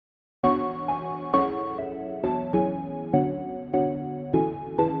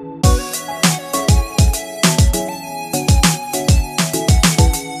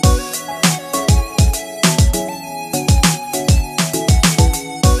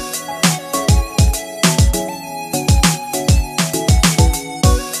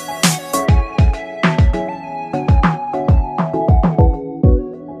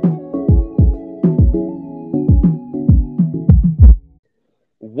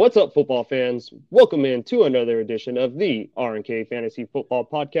What's up, football fans? Welcome in to another edition of the R&K Fantasy Football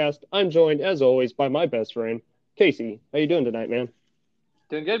Podcast. I'm joined, as always, by my best friend, Kase. How you doing tonight, man?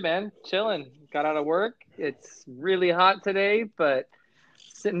 Doing good, man. Chilling. Got out of work. It's really hot today, but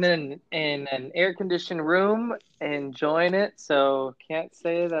sitting in an air conditioned room, enjoying it. So can't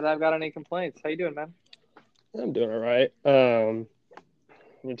say that I've got any complaints. How you doing, man? I'm doing all right. You're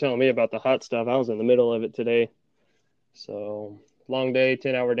telling me about the hot stuff. I was in the middle of it today. So, long day,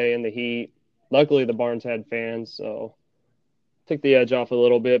 10-hour day in the heat. Luckily, the barns had fans, so took the edge off a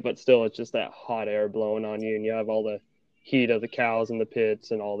little bit, but still, it's just that hot air blowing on you, and you have all the heat of the cows in the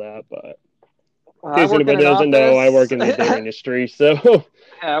pits and all that. But Well, in I case work in anybody an doesn't know, I work office. in the dairy industry, so.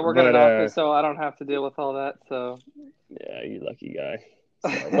 Yeah, I work in an But office, so I don't have to deal with all that. So yeah, you lucky guy.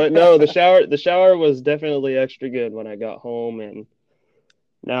 So, but no, the shower was definitely extra good when I got home, and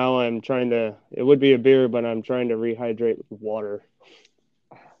now I'm trying to. It would be a beer, but I'm trying to rehydrate with water.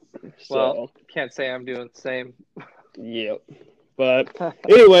 well, So, can't say I'm doing the same. yep. But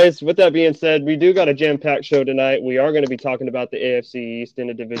anyways, with that being said, we do got a jam-packed show tonight. We are going to be talking about the AFC East in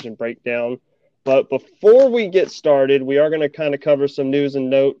a division breakdown. But before we get started, we are going to kind of cover some news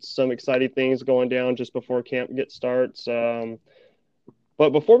and notes, some exciting things going down just before camp gets starts. But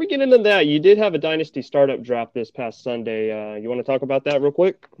before we get into that, you did have a dynasty startup draft this past Sunday. You want to talk about that real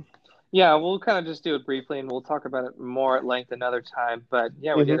quick? Yeah, we'll kind of just do it briefly, and we'll talk about it more at length another time. But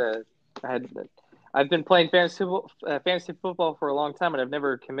yeah, we did Mm-hmm. a. I had, I've been playing fantasy football for a long time, and I've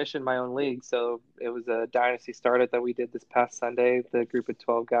never commissioned my own league. So it was a dynasty startup that we did this past Sunday. The group of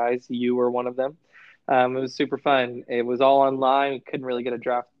 12 guys, you were one of them. It was super fun. It was all online. We couldn't really get a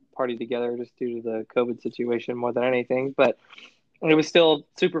draft party together just due to the COVID situation more than anything, but it was still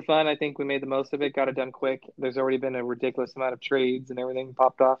super fun. I think we made the most of it, got it done quick. There's already been a ridiculous amount of trades and everything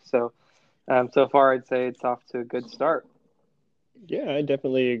popped off. So far, I'd say it's off to a good start. Yeah, I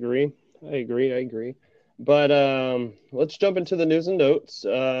definitely agree. I agree. But let's jump into the news and notes.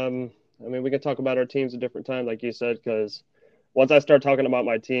 I mean, we can talk about our teams at different times, like you said, because once I start talking about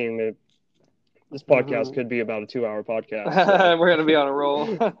my team, this podcast Hmm. could be about a 2-hour podcast. So, We're gonna be on a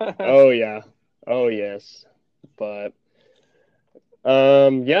roll. oh yeah, oh yes. But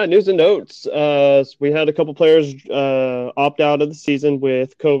yeah, news and notes. We had a couple players opt out of the season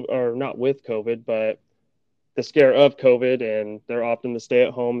with COVID, or not with COVID, but the scare of COVID, and they're opting to stay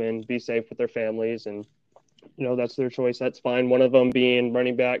at home and be safe with their families. And, that's their choice. That's fine. One of them being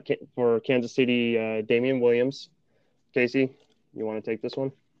running back for Kansas City, Damien Williams. Kase, you want to take this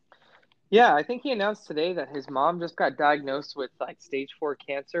one? Yeah, I think he announced today that his mom just got diagnosed with like stage 4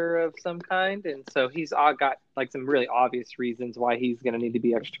 cancer of some kind, and so he's got like some really obvious reasons why he's going to need to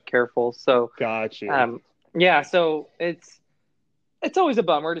be extra careful. So, Got you. um, yeah, so it's always a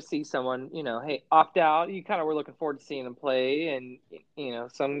bummer to see someone, hey, opt out. You kind of were looking forward to seeing him play, and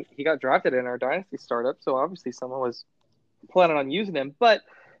he got drafted in our dynasty startup, so obviously someone was planning on using him. But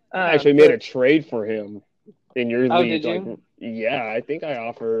I actually made a trade for him in your oh, league. did Like, you? yeah, I think I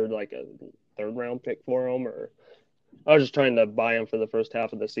offered like a third round pick for him, or I was just trying to buy him for the first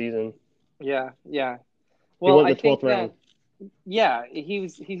half of the season. Yeah, yeah. He Well, went I in the 12th think round. that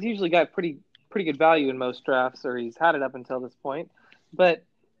he's usually got pretty good value in most drafts, or he's had it up until this point. But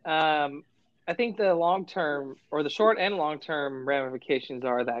I think the long term, or the short and long term ramifications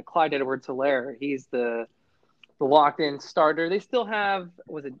are that Clyde Edwards-Helaire, he's the locked in starter. They still have,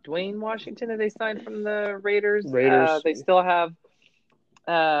 was it Dwayne Washington that they signed from the Raiders? Raiders. They still have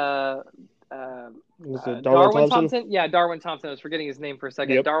uh, uh, Was it Darwin Darwin Thompson? Thompson. Yeah, Darwin Thompson. I was forgetting his name for a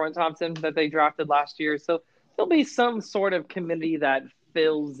second. Yep. Darwin Thompson that they drafted last year. So there'll be some sort of committee that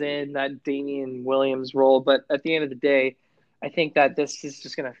fills in that Damien Williams role. But at the end of the day, I think that this is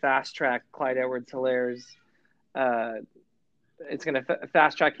just going to fast track Clyde Edwards-Hilaire's. Uh, it's going to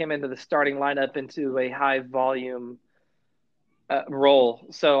fast track him into the starting lineup into a high volume role.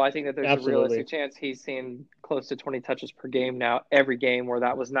 So I think that there's a Absolutely. realistic chance he's seeing close to 20 touches per game now, every game, where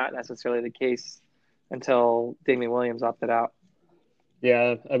that was not necessarily the case until Damien Williams opted out.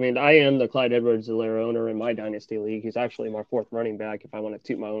 Yeah, I mean, I am the Clyde Edwards-Helaire owner in my dynasty league. He's actually my fourth running back if I want to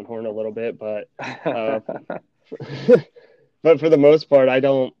toot my own horn a little bit, but uh, but for the most part, I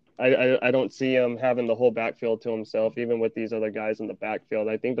don't see him having the whole backfield to himself, even with these other guys in the backfield.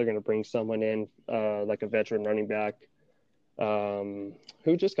 I think they're going to bring someone in like a veteran running back.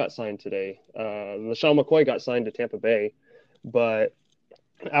 Who just got signed today? LaShawn McCoy got signed to Tampa Bay, but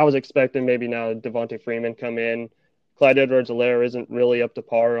I was expecting maybe now Devontae Freeman come in. Clyde Edwards-Helaire isn't really up to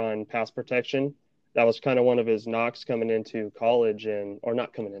par on pass protection. That was kind of one of his knocks coming into college, or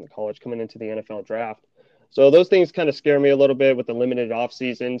not coming into college, coming into the NFL draft. So those things kind of scare me a little bit with the limited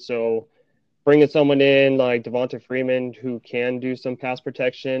offseason. So bringing someone in like Devonta Freeman who can do some pass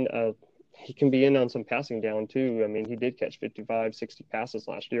protection. He can be in on some passing down too. I mean, he did catch 55, 60 passes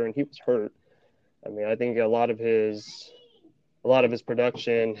last year, and he was hurt. I mean, I think a lot of his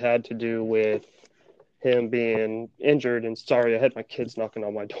production had to do with him being injured. And sorry, I had my kids knocking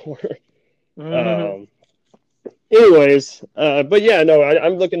on my door. Mm-hmm. Anyways, but yeah, no,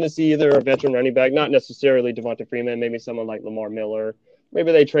 I'm looking to see either a veteran running back, not necessarily Devonta Freeman, maybe someone like Lamar Miller.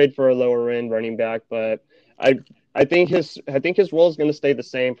 Maybe they trade for a lower end running back, but I think his role is going to stay the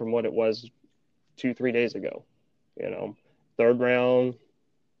same from what it was 2-3 days ago. You know, third round,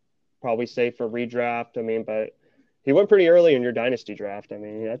 probably safe for redraft. I mean, but he went pretty early in your dynasty draft. I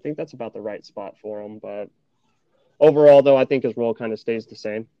mean, I think that's about the right spot for him. But overall, though, I think his role kind of stays the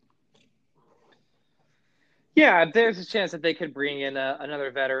same. Yeah, there's a chance that they could bring in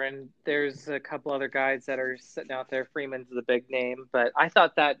another veteran. There's a couple other guys that are sitting out there. Freeman's the big name, but I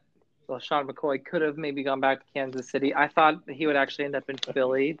thought that Shady McCoy could have maybe gone back to Kansas City. I thought he would actually end up in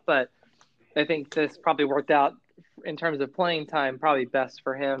Philly, but I think this probably worked out in terms of playing time, probably best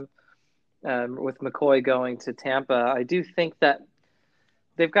for him with McCoy going to Tampa. I do think that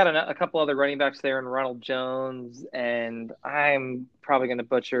they've got a couple other running backs there in Ronald Jones, and I'm probably going to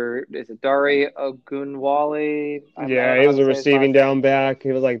butcher. Is it Dari Ogunwale? Yeah, he was a receiving down back.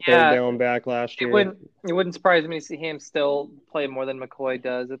 He was like third down back last year. It wouldn't surprise me to see him still play more than McCoy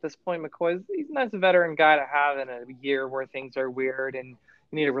does. At this point, he's a nice veteran guy to have in a year where things are weird, and you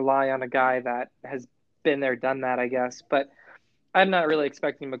need to rely on a guy that has been there, done that, I guess. But I'm not really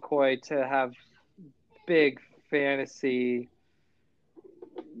expecting McCoy to have big fantasy.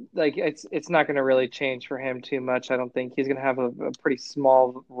 Like it's not going to really change for him too much. I don't think he's going to have a pretty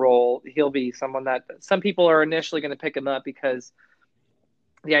small role. He'll be someone that some people are initially going to pick him up because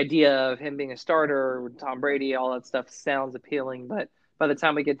the idea of him being a starter, Tom Brady, all that stuff sounds appealing. But by the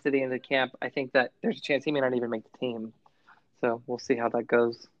time we get to the end of the camp, I think that there's a chance he may not even make the team. So we'll see how that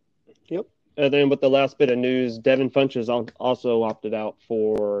goes. Yep. And then with the last bit of news, Devin Funchess also opted out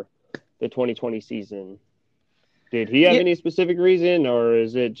for the 2020 season. Did he have any specific reason, or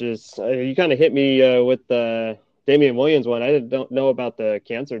is it just you kind of hit me with the Damien Williams one? I don't know about the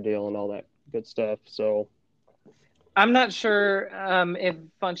cancer deal and all that good stuff. So I'm not sure if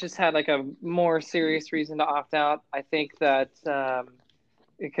Funchess had like a more serious reason to opt out. I think that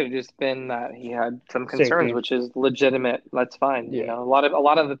it could have just been that he had some concerns, safety, which is legitimate. That's fine. Yeah. You know, a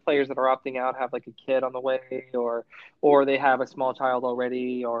lot of the players that are opting out have like a kid on the way, or they have a small child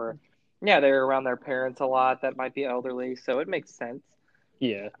already, or they're around their parents a lot that might be elderly, so it makes sense.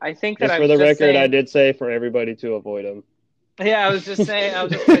 Yeah. I think just that for the record, I did say for everybody to avoid him. Yeah, I was just going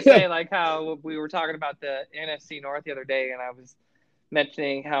to say like how we were talking about the NFC North the other day, and I was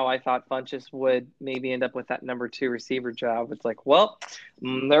mentioning how I thought Funchess would maybe end up with that number 2 receiver job. It's like, well,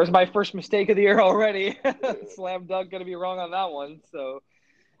 there's my first mistake of the year already. Slam dunk, going to be wrong on that one. So,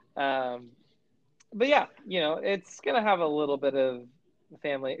 but yeah, it's going to have a little bit of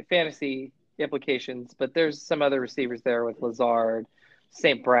fantasy implications, but there's some other receivers there with Lazard,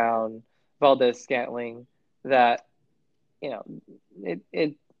 St. Brown, Valdez-Scantling that,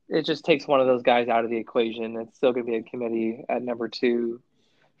 it just takes one of those guys out of the equation. It's still going to be a committee at number 2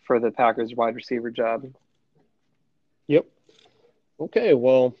 for the Packers wide receiver job. Yep. Okay,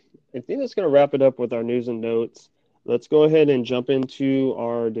 well, I think that's going to wrap it up with our news and notes. Let's go ahead and jump into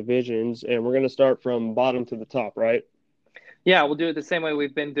our divisions, and we're going to start from bottom to the top, right? Yeah, we'll do it the same way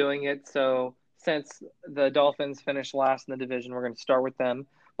we've been doing it. So since the Dolphins finished last in the division, we're going to start with them.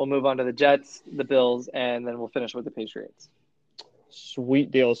 We'll move on to the Jets, the Bills, and then we'll finish with the Patriots.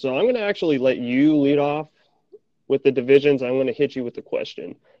 Sweet deal. So I'm going to actually let you lead off with the divisions. I'm going to hit you with the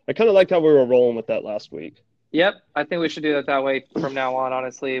question. I kind of liked how we were rolling with that last week. Yep, I think we should do that way from now on,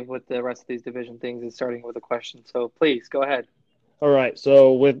 honestly, with the rest of these division things is starting with a question. So please, go ahead. All right,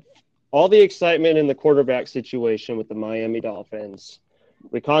 so with all the excitement in the quarterback situation with the Miami Dolphins,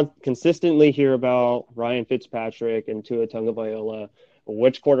 we consistently hear about Ryan Fitzpatrick and Tua Tagovailoa,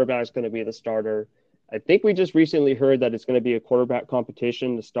 which quarterback is going to be the starter. I think we just recently heard that it's going to be a quarterback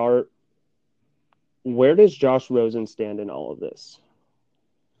competition to start. Where does Josh Rosen stand in all of this?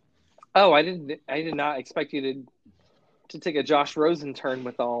 Oh, I did not expect you to take a Josh Rosen turn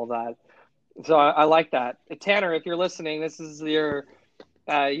with all of that. So I like that. Tanner, if you're listening, this is your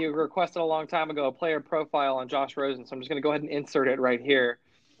you requested a long time ago a player profile on Josh Rosen, so I'm just going to go ahead and insert it right here.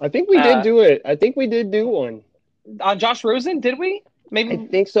 I think we did do it. I think we did do one. On Josh Rosen, did we? Maybe. I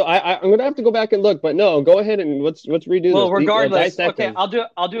think so. I'm going to have to go back and look, but no, go ahead and let's redo this. Well, regardless, okay, I'll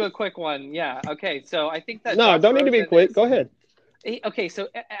do a quick one. Yeah, okay. So I think that don't need to be quick. Go ahead. Okay, so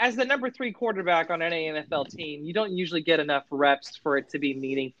as the number 3 quarterback on any NFL team, you don't usually get enough reps for it to be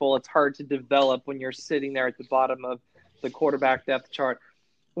meaningful. It's hard to develop when you're sitting there at the bottom of the quarterback depth chart.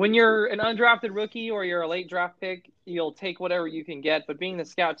 When you're an undrafted rookie or you're a late draft pick, you'll take whatever you can get. But being the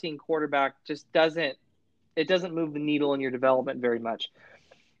scout team quarterback just doesn't move the needle in your development very much.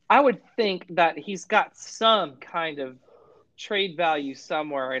 I would think that he's got some kind of trade value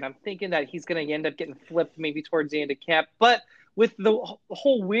somewhere, and I'm thinking that he's going to end up getting flipped maybe towards the end of camp. But with the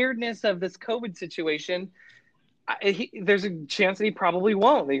whole weirdness of this COVID situation, there's a chance that he probably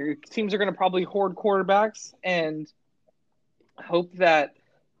won't. The teams are going to probably hoard quarterbacks and hope that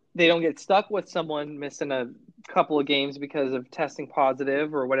they don't get stuck with someone missing a couple of games because of testing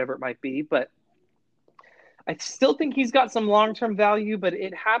positive or whatever it might be. But I still think he's got some long-term value, but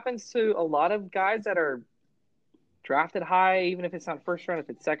it happens to a lot of guys that are drafted high, even if it's not first round, if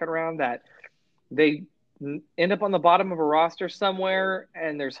it's second round, that they end up on the bottom of a roster somewhere,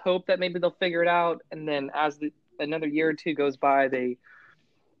 and there's hope that maybe they'll figure it out. And then as another year or two goes by, they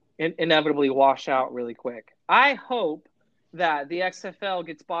inevitably wash out really quick. I hope that the XFL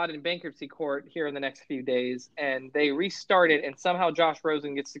gets bought in bankruptcy court here in the next few days, and they restart it, and somehow Josh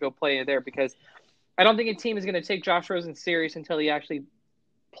Rosen gets to go play there, because I don't think a team is going to take Josh Rosen serious until he actually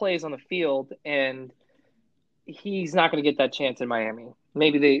plays on the field, and he's not going to get that chance in Miami.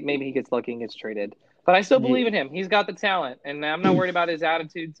 Maybe he gets lucky and gets traded. But I still believe in him. He's got the talent, and I'm not worried about his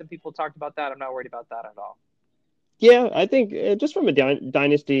attitude. Some people talked about that. I'm not worried about that at all. Yeah, I think just from a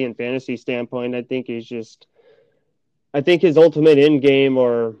dynasty and fantasy standpoint, I think his ultimate end game,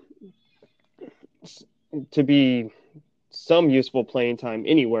 or to be some useful playing time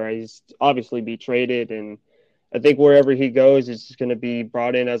anywhere, he's obviously be traded, and I think wherever he goes, it's going to be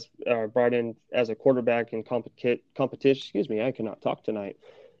brought in as a quarterback in competition. Excuse me, I cannot talk tonight.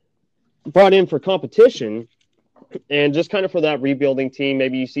 Brought in for competition, and just kind of for that rebuilding team.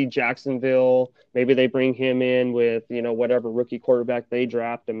 Maybe you see Jacksonville. Maybe they bring him in with whatever rookie quarterback they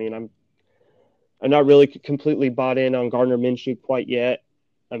draft. I mean, I'm not really completely bought in on Gardner Minshew quite yet.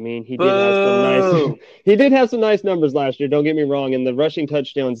 I mean, he did have some nice numbers last year. Don't get me wrong, and the rushing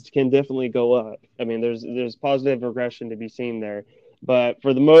touchdowns can definitely go up. I mean, there's positive regression to be seen there. But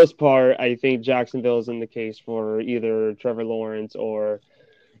for the most part, I think Jacksonville is in the case for either Trevor Lawrence or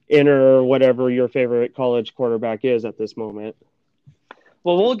enter whatever your favorite college quarterback is at this moment.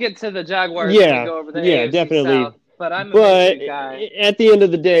 Well, we'll get to the Jaguars when we go over the AFC definitely. South. But I'm a Minshew guy. At the end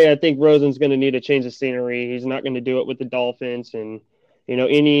of the day, I think Rosen's going to need a change of scenery. He's not going to do it with the Dolphins, and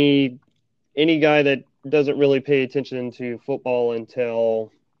any guy that doesn't really pay attention to football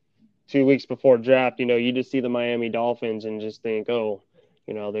until 2 weeks before draft, you just see the Miami Dolphins and just think, oh,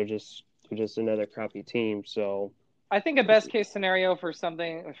 they're just another crappy team. So I think a best case scenario for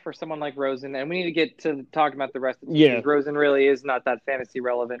someone like Rosen, and we need to get to talking about the rest of the team. Rosen really is not that fantasy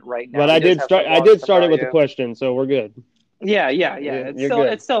relevant right now. But I did start it with the question, so we're good. Yeah.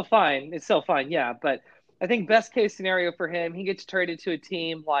 It's still fine. Yeah, but I think best case scenario for him, he gets traded to a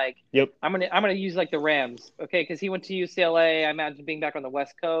team like I'm gonna use like the Rams, okay? Because he went to UCLA. I imagine being back on the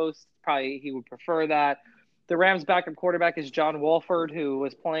West Coast, probably he would prefer that. The Rams' backup quarterback is John Wolford, who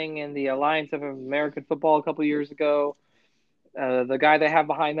was playing in the Alliance of American Football a couple years ago. The guy they have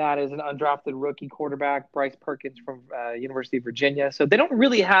behind that is an undrafted rookie quarterback, Bryce Perkins from University of Virginia. So they don't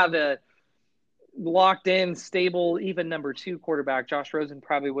really have a locked-in, stable, even number 2 quarterback. Josh Rosen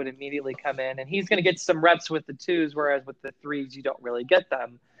probably would immediately come in, and he's going to get some reps with the 2s, whereas with the 3s, you don't really get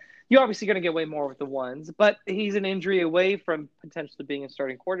them. You're obviously going to get way more with the 1s, but he's an injury away from potentially being a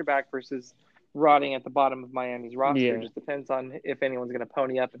starting quarterback versus rotting at the bottom of Miami's roster. Yeah. It just depends on if anyone's going to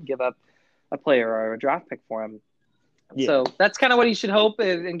pony up and give up a player or a draft pick for him. Yeah. So that's kind of what he should hope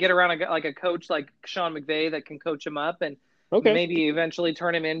and get around a coach like Sean McVay that can coach him up and maybe eventually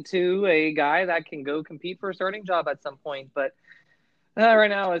turn him into a guy that can go compete for a starting job at some point. But right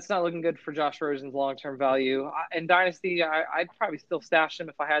now, it's not looking good for Josh Rosen's long-term value. In Dynasty, I'd probably still stash him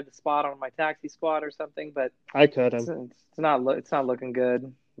if I had the spot on my taxi squad or something. But I cut him. It's not looking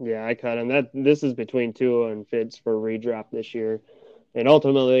good. Yeah, I cut him. This is between Tua and Fitz for redraft this year, and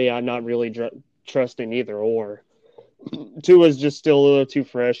ultimately, I'm not really trusting either or. Tua's just still a little too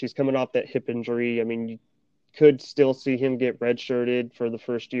fresh. He's coming off that hip injury. I mean, you could still see him get redshirted for the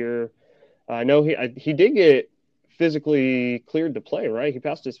first year. I know he did get physically cleared to play, right? He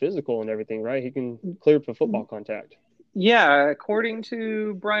passed his physical and everything, right? He can clear for football contact. Yeah, according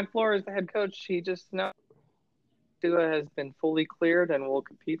to Brian Flores, the head coach, he just knows Tua has been fully cleared and will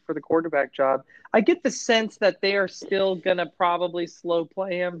compete for the quarterback job. I get the sense that they are still gonna probably slow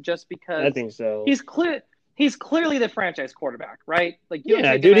play him just because I think so. He's clearly the franchise quarterback, right? Like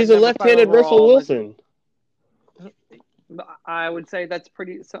he's a left-handed Russell Wilson. I would say that's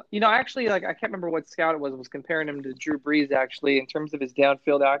pretty. So, actually, like I can't remember what scout it was comparing him to Drew Brees. Actually, in terms of his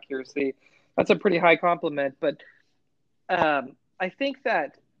downfield accuracy, that's a pretty high compliment. But I think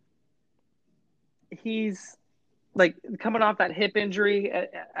that he's like coming off that hip injury.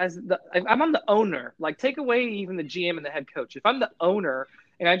 I'm on the owner. Like, take away even the GM and the head coach. If I'm the owner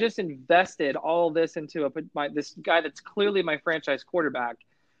and I just invested all this into this guy that's clearly my franchise quarterback,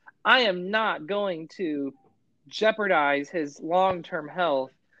 I am not going to jeopardize his long-term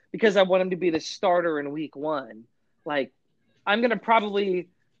health because I want him to be the starter in week 1. Like, I'm going to probably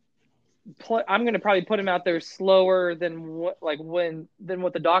put him out there slower than what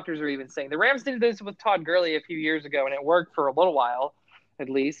the doctors are even saying. The Rams did this with Todd Gurley a few years ago, and it worked for a little while, at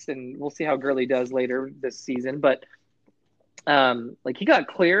least. And we'll see how Gurley does later this season. But he got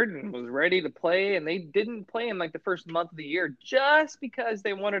cleared and was ready to play, and they didn't play him like the first month of the year just because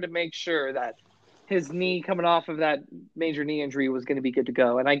they wanted to make sure that his knee coming off of that major knee injury was going to be good to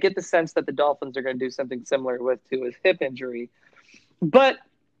go. And I get the sense that the Dolphins are going to do something similar to his hip injury. But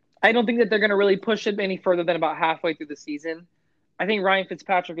I don't think that they're going to really push it any further than about halfway through the season. I think Ryan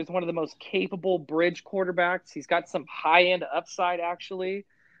Fitzpatrick is one of the most capable bridge quarterbacks. He's got some high-end upside, actually,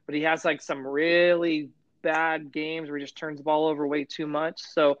 but he has like some really bad games where he just turns the ball over way too much.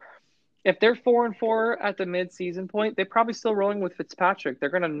 So if they're 4-4 at the mid-season point, they're probably still rolling with Fitzpatrick. They're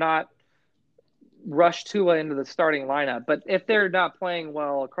going to not rush Tua into the starting lineup. But if they're not playing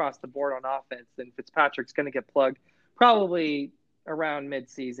well across the board on offense, then Fitzpatrick's going to get plugged probably around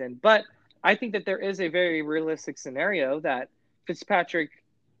mid-season. But I think that there is a very realistic scenario that Fitzpatrick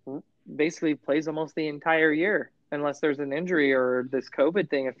basically plays almost the entire year unless there's an injury or this COVID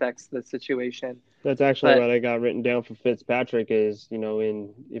thing affects the situation. That's actually what I got written down for Fitzpatrick is,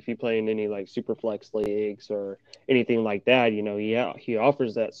 if you play in any like super flex leagues or anything like that, he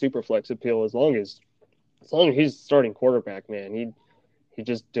offers that super flex appeal as long as he's starting quarterback, man. He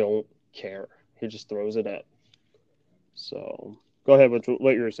just don't care. He just throws it at. So go ahead with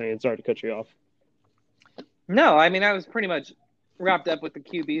what you were saying. Sorry to cut you off. No, I mean, I was pretty much wrapped up with the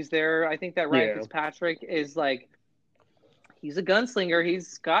QBs there. I think that Ryan Fitzpatrick is like, he's a gunslinger.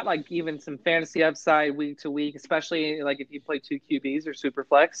 He's got like even some fantasy upside week to week, especially like if you play 2 QBs or super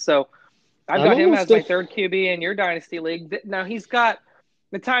flex. So I've got him as my third QB in your dynasty league. Now he's got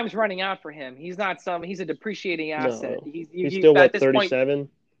the time's running out for him. He's a depreciating asset. No. He's still at 37. Point,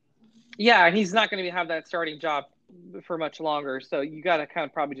 yeah, and he's not going to have that starting job for much longer. So you got to kind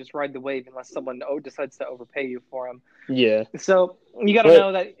of probably just ride the wave unless someone decides to overpay you for him. Yeah. So you got to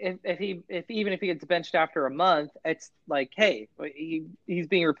know that if he gets benched after a month, it's like, hey, he's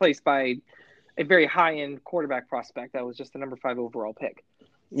being replaced by a very high-end quarterback prospect that was just the number 5 overall pick.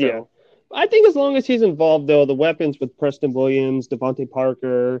 So, yeah. I think as long as he's involved, though, the weapons with Preston Williams, Devontae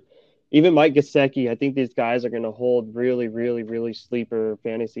Parker, even Mike Gesicki, I think these guys are going to hold really, really, really sleeper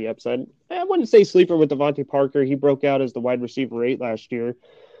fantasy upside. I wouldn't say sleeper with Devontae Parker. He broke out as the wide receiver 8 last year.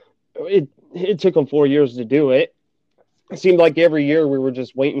 It took him 4 years to do it. It seemed like every year we were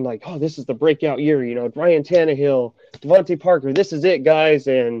just waiting like, oh, this is the breakout year. Ryan Tannehill, Devontae Parker, this is it, guys.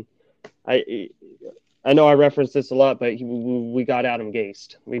 And I know I referenced this a lot, but we got Adam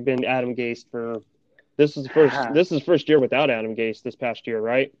Gase. We've been Adam Gase for this is first year without Adam Gase this past year,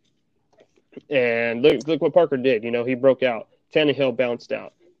 right? And look what Parker did. He broke out. Tannehill bounced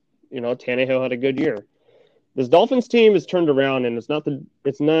out. Tannehill had a good year. This Dolphins team is turned around, and it's not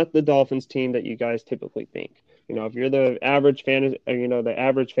the Dolphins team that you guys typically think. If you're the average fan, the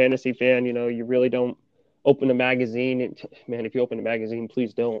average fantasy fan, you really don't open a magazine. Man, if you open a magazine,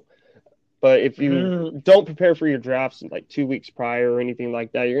 please don't. But if you don't prepare for your drafts like 2 weeks prior or anything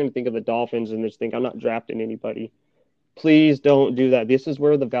like that, you're going to think of the Dolphins and just think, I'm not drafting anybody. Please don't do that. This is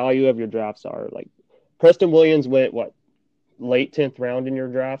where the value of your drafts are. Like Preston Williams went, late 10th round in your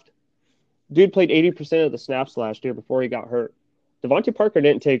draft? Dude played 80% of the snaps last year before he got hurt. Devontae Parker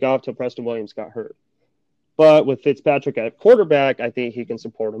didn't take off till Preston Williams got hurt. But with Fitzpatrick at quarterback, I think he can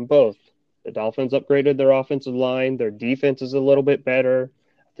support them both. The Dolphins upgraded their offensive line. Their defense is a little bit better.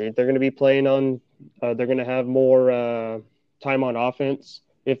 I think they're going to be playing on they're going to have more time on offense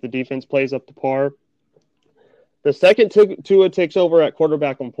if the defense plays up to par. The second Tua takes over at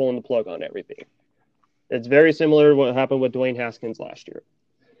quarterback, I'm pulling the plug on everything. It's very similar to what happened with Dwayne Haskins last year.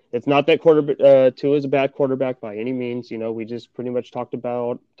 It's not that Tua is a bad quarterback by any means. We just pretty much talked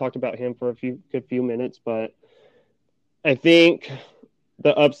about him for a good few minutes, but I think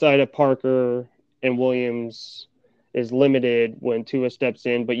the upside of Parker and Williams is limited when Tua steps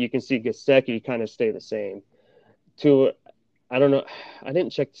in, but you can see Gesicki kind of stay the same. I don't know. I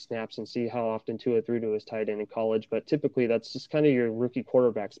didn't check the snaps and see how often Tua threw to his tight end in college, but typically that's just kind of your rookie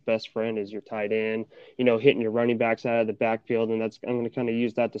quarterback's best friend is your tight end, hitting your running backs out of the backfield. And I'm going to kind of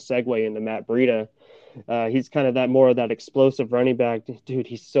use that to segue into Matt Breida. He's kind of that more of that explosive running back. Dude,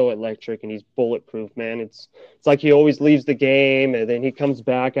 he's so electric and he's bulletproof, man. It's like he always leaves the game and then he comes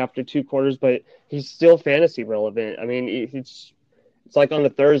back after 2 quarters, but he's still fantasy relevant. I mean, it's like on the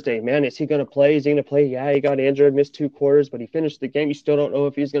Thursday, man, is he going to play? Is he going to play? Yeah, he got injured, missed 2 quarters, but he finished the game. You still don't know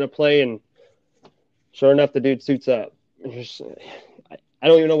if he's going to play. And sure enough, the dude suits up. I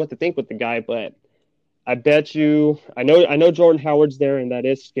don't even know what to think with the guy, but I bet you, I know Jordan Howard's there, and that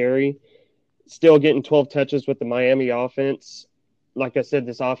is scary. Still getting 12 touches with the Miami offense. Like I said,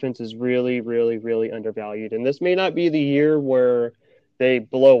 this offense is really, really, really undervalued. And this may not be the year where they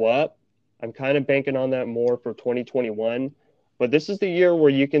blow up. I'm kind of banking on that more for 2021. But this is the year where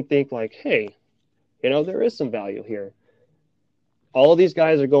you can think like, hey, there is some value here. All of these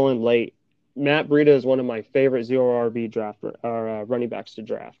guys are going late. Matt Breida is one of my favorite zero RB draft or running backs to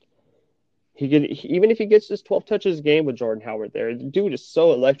draft. Even if he gets just 12 touches a game with Jordan Howard there, the dude is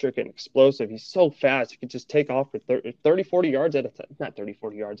so electric and explosive. He's so fast. He could just take off for 30, 40 yards at a time. Not 30,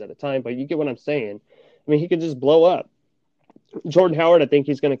 40 yards at a time, but you get what I'm saying. I mean, he could just blow up. Jordan Howard, I think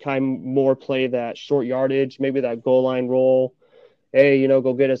he's going to kind of more play that short yardage, maybe that goal line role. Hey,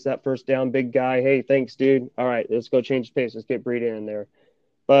 go get us that first down, big guy. Hey, thanks, dude. All right, let's go change pace. Let's get Breida in there.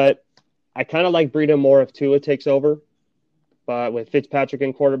 But I kind of like Breida more if Tua takes over. But with Fitzpatrick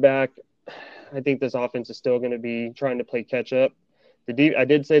in quarterback, I think this offense is still going to be trying to play catch up. I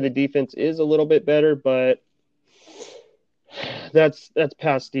did say the defense is a little bit better, but that's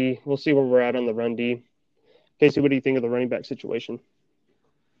past D. We'll see where we're at on the run D. Casey, what do you think of the running back situation?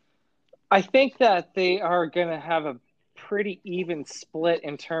 I think that they are going to have a pretty even split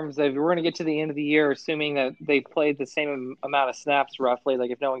in terms of we're going to get to the end of the year, assuming that they played the same amount of snaps roughly,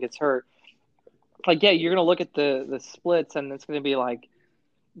 like if no one gets hurt. Like, yeah, you're going to look at the splits, and it's going to be like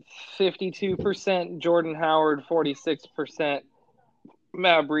 52% Jordan Howard, 46%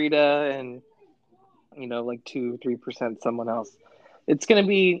 Matt Breida, and, like 2-3% someone else. It's going to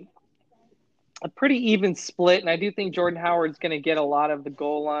be a pretty even split, and I do think Jordan Howard's going to get a lot of the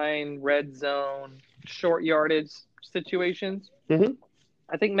goal line, red zone, short yardage situations. Mm-hmm.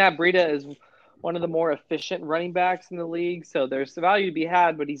 I think Matt Breida is one of the more efficient running backs in the league, so there's value to be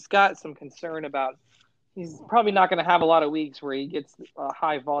had, but he's got some concern about he's probably not going to have a lot of weeks where he gets a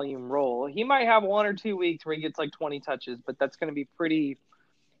high volume role. He might have 1 or 2 weeks where he gets like 20 touches, but that's going to be pretty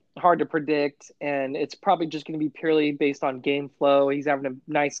hard to predict, and it's probably just going to be purely based on game flow. He's having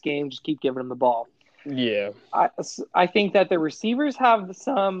a nice game, just keep giving him the ball. Yeah. I think that the receivers have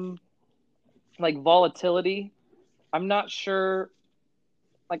some like volatility. I'm not sure.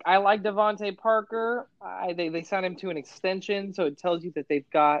 Like, I like Devontae Parker. They signed him to an extension, so it tells you that they've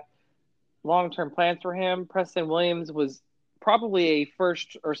got long-term plans for him. Preston Williams was probably a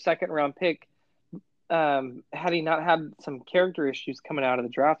first or second round pick had he not had some character issues coming out of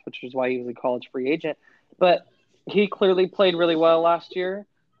the draft, which is why he was a college free agent. But he clearly played really well last year.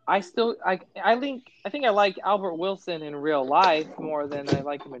 I think I like Albert Wilson in real life more than I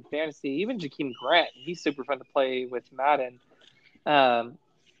like him in fantasy. Even Jakeem Grant, he's super fun to play with Madden.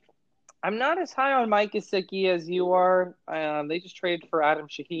 I'm not as high on Mike Gesicki as you are. They just traded for Adam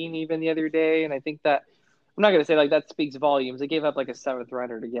Shaheen even the other day, and I think that I'm not going to say like that speaks volumes. They gave up like a 7th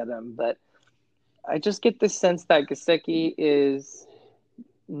rounder to get him, but I just get the sense that Gesicki is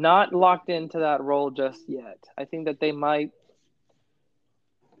not locked into that role just yet. I think that they might.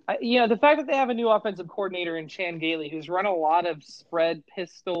 The fact that they have a new offensive coordinator in Chan Gailey, who's run a lot of spread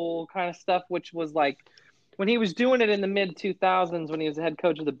pistol kind of stuff, which was like when he was doing it in the mid 2000s when he was the head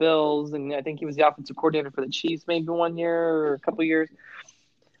coach of the Bills, and I think he was the offensive coordinator for the Chiefs maybe 1 year or a couple years.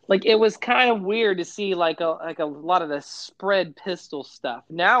 Like, it was kind of weird to see like a lot of the spread pistol stuff.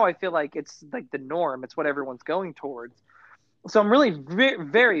 Now I feel like it's like the norm. It's what everyone's going towards. So I'm really very,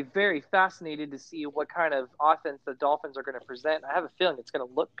 very, very fascinated to see what kind of offense the Dolphins are going to present. I have a feeling it's going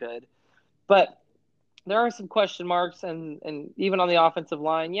to look good. But there are some question marks, and even on the offensive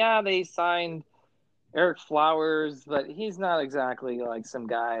line, yeah, they signed Eric Flowers, but he's not exactly like some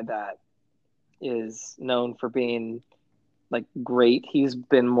guy that is known for being like great. He's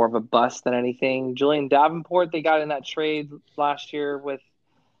been more of a bust than anything. Julian Davenport, they got in that trade last year with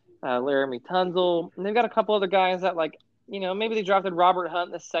Laramie Tunzel. And they've got a couple other guys that maybe they drafted Robert Hunt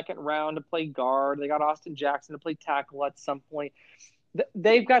in the 2nd round to play guard. They got Austin Jackson to play tackle at some point.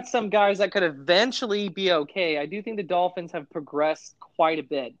 They've got some guys that could eventually be okay. I do think the Dolphins have progressed quite a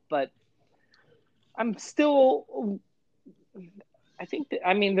bit, but I'm still –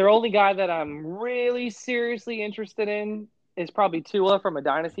 their only guy that I'm really seriously interested in is probably Tua from a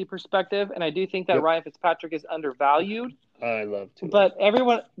dynasty perspective, and I do think that Yep. Ryan Fitzpatrick is undervalued. I love Tua. But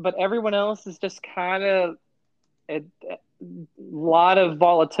everyone else is just kind of a lot of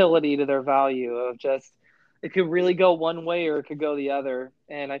volatility to their value of just it could really go one way or it could go the other.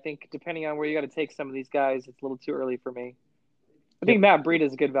 And I think depending on where you got to take some of these guys, it's a little too early for me. I Yep. think Matt Breida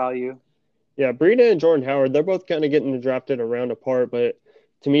is a good value. Yeah, Breida and Jordan Howard, they're both kind of getting drafted a round apart, but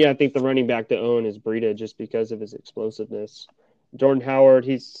to me, I think the running back to own is Breida just because of his explosiveness. Jordan Howard,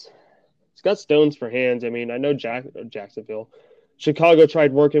 he's got stones for hands. I mean, I know Jacksonville, Chicago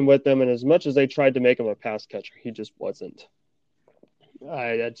tried working with them, and as much as they tried to make him a pass catcher, he just wasn't.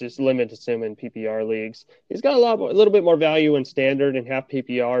 That just limits him in PPR leagues. He's got a little bit more value in standard and half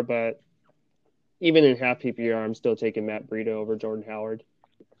PPR, but even in half PPR, I'm still taking Matt Breida over Jordan Howard.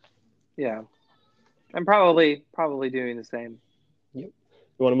 Yeah, I'm probably doing the same. Yep.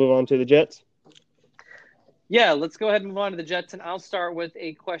 You want to move on to the Jets? Yeah, let's go ahead and move on to the Jets, and I'll start with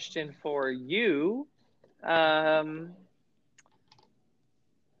a question for you. All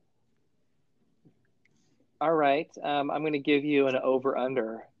right, I'm going to give you an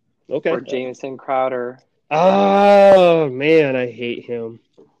over/under Okay. for Jamison Crowder. Oh man, I hate him.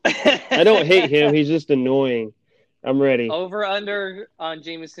 I don't hate him. He's just annoying. I'm ready. Over/under on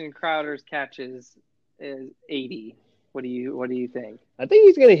Jamison Crowder's catches is 80. What do you think? I think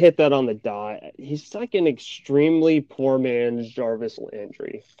he's going to hit that on the dot. He's like an extremely poor man's Jarvis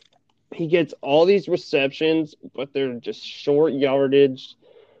Landry. He gets all these receptions, but they're just short yardage,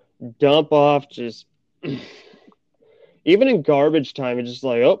 dump off, just even in garbage time, it's just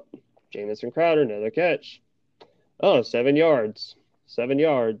like, oh, Jamison Crowder, another catch. Oh, 7 yards. 7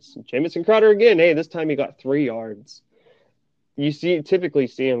 yards. Jamison Crowder again. Hey, this time he got 3 yards. You typically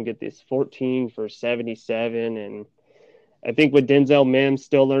see him get this 14 for 77, and I think with Denzel Mims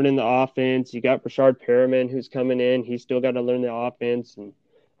still learning the offense, you got Brashard Perriman who's coming in. He's still got to learn the offense. And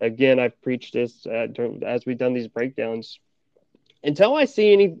again, I've preached this as we've done these breakdowns. Until I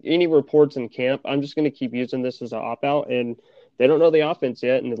see any reports in camp, I'm just going to keep using this as an opt-out. And they don't know the offense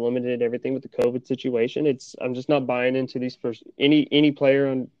yet, and they limited everything with the COVID situation. I'm just not buying into these any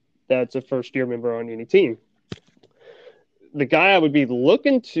player that's a first-year member on any team. The guy I would be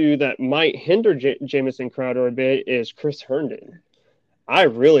looking to that might hinder Jamison Crowder a bit is Chris Herndon. I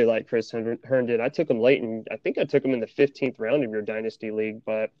really like Chris Herndon. I took him late, and I think I took him in the 15th round of your Dynasty League.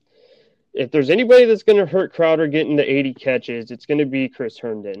 But if there's anybody that's going to hurt Crowder getting the 80 catches, it's going to be Chris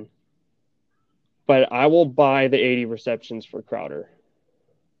Herndon. But I will buy the 80 receptions for Crowder.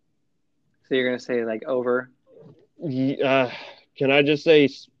 So you're going to say like over? Can I just say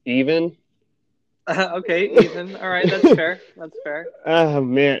even? Okay, even. All right, that's fair. That's fair. Oh,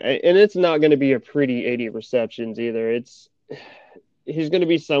 man. And it's not going to be a pretty 80 receptions either. He's going to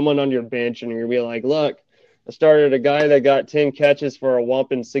be someone on your bench, and you're going to be like, look, I started a guy that got 10 catches for a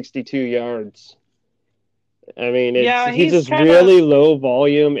whopping 62 yards. I mean, he's just really low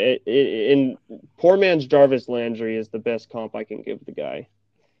volume. In poor man's Jarvis Landry is the best comp I can give the guy.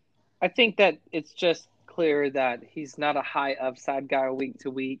 I think that it's just clear that he's not a high upside guy week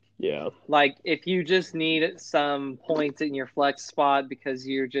to week. Yeah. Like if you just need some points in your flex spot because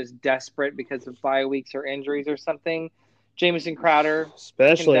you're just desperate because of bye weeks or injuries or something, Jamison Crowder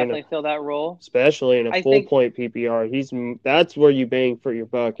can definitely fill that role. Especially in a full point PPR. That's where you bang for your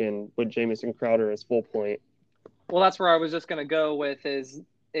buck, and with Jamison Crowder as full point. Well, that's where I was just going to go with is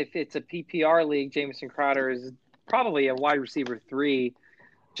if it's a PPR league, Jamison Crowder is probably a wide receiver 3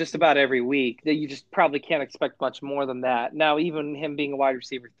 just about every week. That you just probably can't expect much more than that. Now, even him being a wide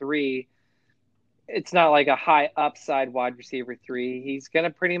receiver 3, it's not like a high upside wide receiver 3. He's going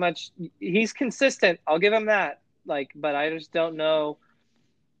to he's consistent. I'll give him that. But I just don't know.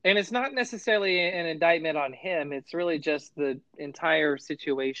 And it's not necessarily an indictment on him. It's really just the entire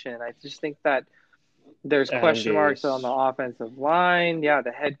situation. I just think that there's question marks on the offensive line. Yeah,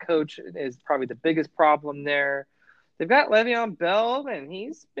 the head coach is probably the biggest problem there. They've got Le'Veon Bell, and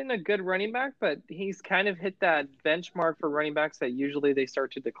he's been a good running back, but he's kind of hit that benchmark for running backs that usually they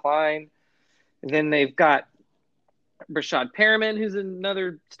start to decline. And then they've got Brashard Perriman, who's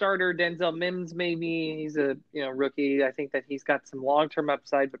another starter. Denzel Mims, maybe he's a rookie. I think that he's got some long-term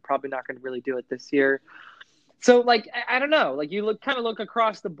upside, but probably not going to really do it this year. So, I don't know. You look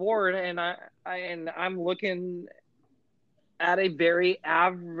across the board, and I'm looking at a very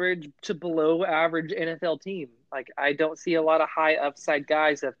average to below average NFL team. I don't see a lot of high upside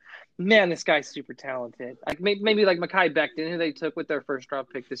guys of, man, this guy's super talented. Maybe like Mekhi Becton, who they took with their first round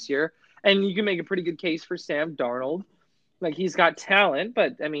pick this year. And you can make a pretty good case for Sam Darnold. He's got talent,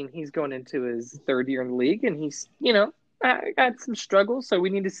 but I mean, he's going into his 3rd year in the league, and he's, got some struggles. So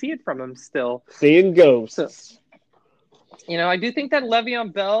we need to see it from him still. Seeing ghosts. I do think that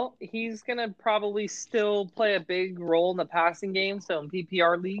Le'Veon Bell, he's going to probably still play a big role in the passing game. So in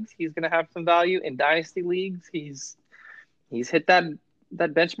PPR leagues, he's going to have some value. In dynasty leagues, he's hit that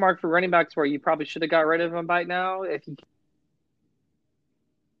benchmark for running backs where you probably should have got rid of him by now. If you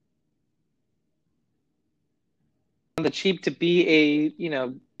on the cheap to be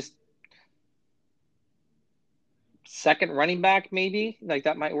just second running back, maybe like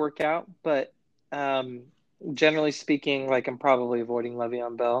that might work out. But generally speaking, like I'm probably avoiding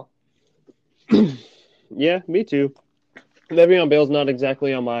Le'Veon Bell. Yeah, me too. Le'Veon Bell's not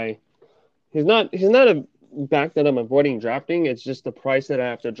exactly on my. He's not a back that I'm avoiding drafting. It's just the price that I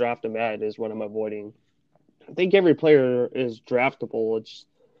have to draft him at is what I'm avoiding. I think every player is draftable. It's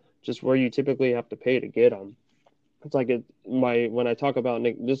just where you typically have to pay to get them. It's like when I talk about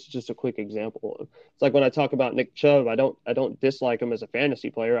Nick. This is just a quick example. It's like when I talk about Nick Chubb. I don't dislike him as a fantasy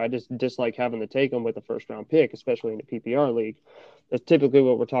player. I just dislike having to take him with a first round pick, especially in the PPR league. That's typically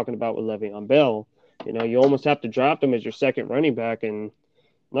what we're talking about with Le'Veon Bell. You almost have to draft him as your second running back, and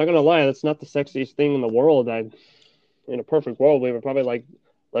I'm not gonna lie, that's not the sexiest thing in the world. In a perfect world, we would probably like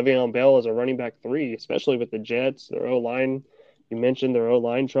Le'Veon Bell as a running back 3, especially with the Jets, their O line. You mentioned their O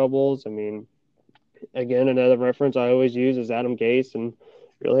line troubles. I mean, again, another reference I always use is Adam Gase, and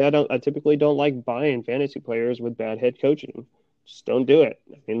really, I typically don't like buying fantasy players with bad head coaching. Just don't do it.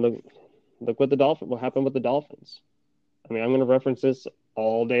 I mean, look what happened with the Dolphins. I mean, I'm going to reference this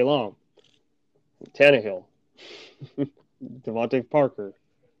all day long. Tannehill, Devontae Parker.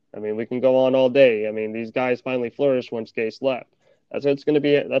 I mean, we can go on all day. I mean, these guys finally flourished once Gase left. That's what's going to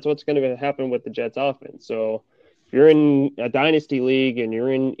be. That's what's going to happen with the Jets offense. So, if you're in a dynasty league and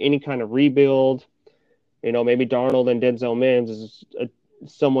you're in any kind of rebuild, maybe Darnold and Denzel Mims is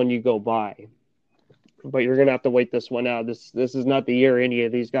someone you go buy, but you're going to have to wait this one out. This is not the year any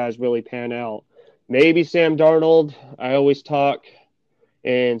of these guys really pan out. Maybe Sam Darnold. I always talk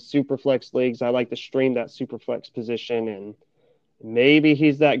in superflex leagues. I like to stream that superflex position, and maybe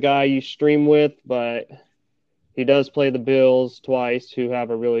he's that guy you stream with, but he does play the Bills twice, who have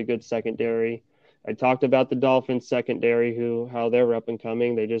a really good secondary. I talked about the Dolphins secondary, how they're up and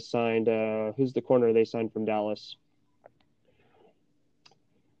coming. They just signed who's the corner they signed from Dallas?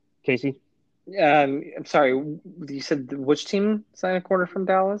 Kase? I'm sorry, you said which team signed a corner from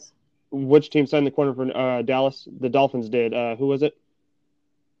Dallas? Which team signed the corner from Dallas? The Dolphins did. Who was it?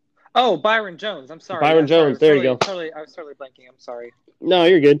 Oh, Byron Jones. I'm sorry. Byron Jones. There you go. I was totally blanking. I'm sorry. No,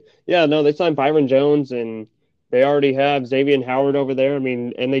 you're good. Yeah, no, they signed Byron Jones, and they already have Xavier Howard over there. I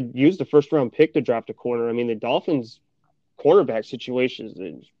mean, and they used a first-round pick to draft a corner. I mean, the Dolphins' cornerback situation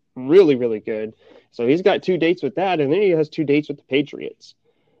is really, really good. So he's got 2 dates with that, and then he has 2 dates with the Patriots.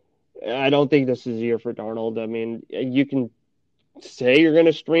 I don't think this is a year for Darnold. I mean, you can say you're going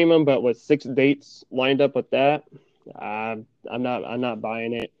to stream him, but with 6 dates lined up with that, I'm not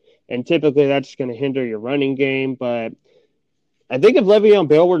buying it. And typically that's going to hinder your running game. But I think if Le'Veon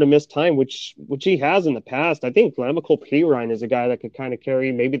Bell were to miss time, which he has in the past, I think Lamical Pirine is a guy that could kind of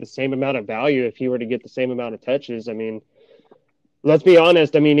carry maybe the same amount of value if he were to get the same amount of touches. I mean, let's be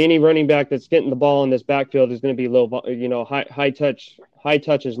honest. I mean, any running back that's getting the ball in this backfield is going to be high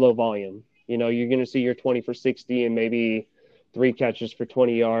touch is low volume. You're going to see your 20 for 60 and maybe 3 catches for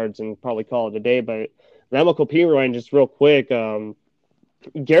 20 yards and probably call it a day. But Lamical Pirine, just real quick,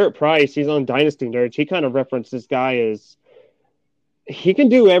 Garrett Price, he's on Dynasty Nerds. He kind of referenced this guy as he can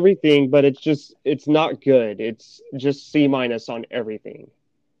do everything, but it's not good. It's just C- on everything.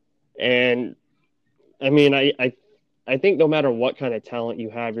 And I mean, I think no matter what kind of talent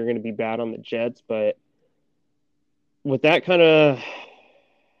you have, you're going to be bad on the Jets. But with that kind of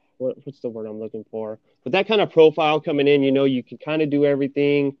what's the word I'm looking for? With that kind of profile coming in, you can kind of do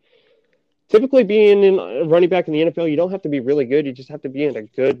everything. Typically, being in running back in the NFL, you don't have to be really good. You just have to be in a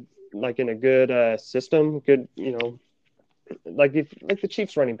good system. Good, like the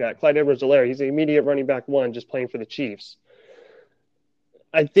Chiefs running back, Clyde Edwards-Helaire. He's the immediate running back 1, just playing for the Chiefs.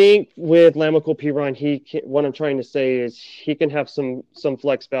 I think with Lamical Pirine, what I'm trying to say is he can have some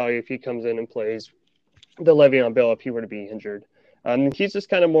flex value if he comes in and plays the Le'Veon Bell if he were to be injured. He's just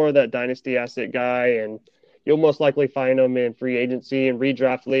kind of more of that dynasty asset guy, and you'll most likely find him in free agency and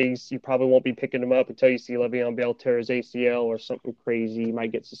redraft leagues. You probably won't be picking him up until you see Le'Veon Bell tear his ACL or something crazy. He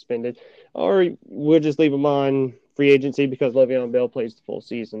might get suspended. Or we'll just leave him on free agency because Le'Veon Bell plays the full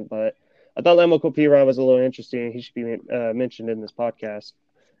season. But I thought Lamical Pirine was a little interesting. He should be mentioned in this podcast.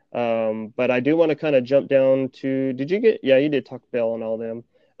 But I do want to kind of jump down to, you did talk Bell and all them.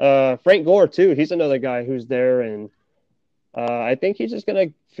 Frank Gore, too. He's another guy who's there, and I think he's just going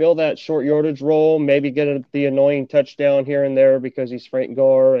to fill that short yardage role, maybe get the annoying touchdown here and there because he's Frank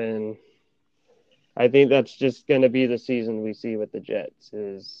Gore. And I think that's just going to be the season we see with the Jets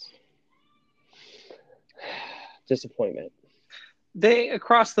is disappointment. They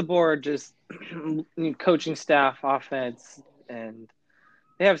across the board just coaching staff, offense, and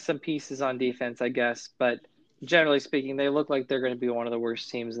they have some pieces on defense, I guess, but generally speaking, they look like they're going to be one of the worst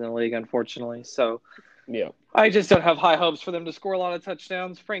teams in the league, unfortunately. So Yeah. I just don't have high hopes for them to score a lot of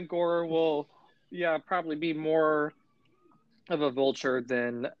touchdowns. Frank Gore will, probably be more of a vulture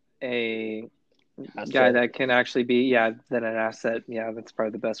than a guy Asset. that can actually be, than an asset. Yeah, that's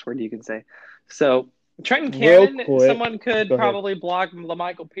probably the best word you can say. So Trenton Real Cannon, quick. someone could Go ahead. probably block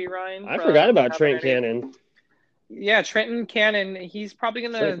LaMichael Pirine I forgot from about having Trent any. Cannon. Yeah, Trenton Cannon, he's probably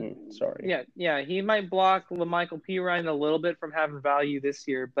gonna. Trenton, sorry. He might block LaMichael Pirine a little bit from having value this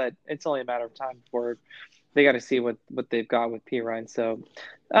year, but it's only a matter of time before they got to see what they've got with Pirine. So,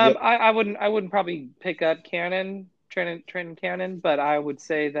 Yep. I wouldn't probably pick up Trenton Cannon, but I would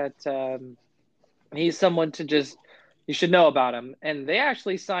say that he's someone to just you should know about him. And they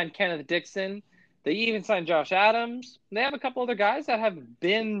actually signed Kenneth Dixon. They even signed Josh Adams. They have a couple other guys that have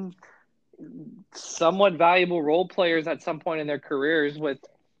been somewhat valuable role players at some point in their careers with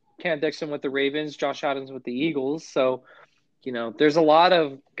Kenneth Dixon with the Ravens, Josh Adams with the Eagles. So, there's a lot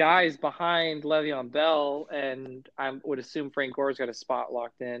of guys behind Le'Veon Bell, and I would assume Frank Gore's got a spot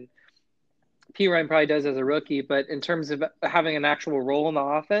locked in. P. Ryan probably does as a rookie, but in terms of having an actual role in the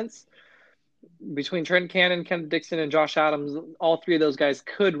offense, between Trent Cannon, Kenneth Dixon, and Josh Adams, all three of those guys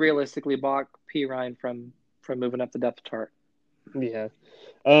could realistically block P. Ryan from moving up the depth chart. Yeah.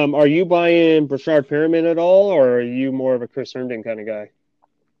 Are you buying Brashard Perriman at all, or are you more of a Chris Herndon kind of guy?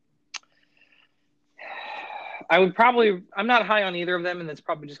 I'm not high on either of them, and that's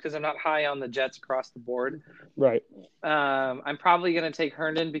probably just because I'm not high on the Jets across the board. Right. I'm probably going to take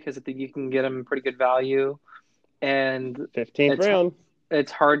Herndon because I think you can get him pretty good value, and 15th it's round.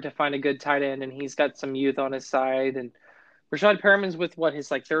 it's hard to find a good tight end, and he's got some youth on his side. And Rashad Perriman's with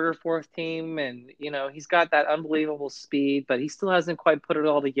his like third or fourth team, and he's got that unbelievable speed, but he still hasn't quite put it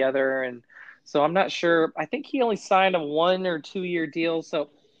all together. And so I'm not sure. I think he only signed a 1 or 2 year deal, so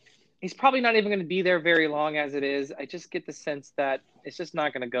he's probably not even going to be there very long as it is. I just get the sense that it's just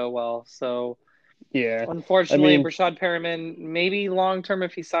not going to go well. So Yeah. I unfortunately, mean, Rashad Perriman, maybe long term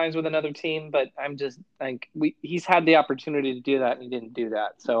if he signs with another team, but I'm just like he's had the opportunity to do that and he didn't do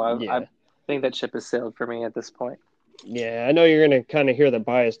that. So I yeah. think that ship has sailed for me at this point. Yeah. I know you're going to kind of hear the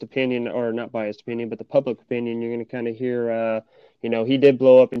biased opinion, or not biased opinion, but the public opinion. You're going to kind of hear, he did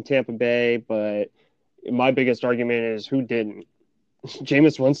blow up in Tampa Bay, but my biggest argument is who didn't?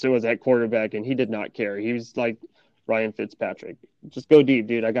 Jameis Winston was at quarterback, and he did not care. He was like Ryan Fitzpatrick. Just go deep,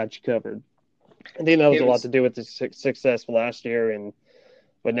 dude. I got you covered. I think that was It a lot was to do with his success last year,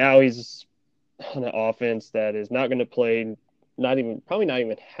 but now he's on an offense that is not going to play probably not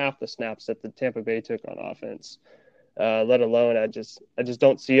even half the snaps that the Tampa Bay took on offense. Let alone I just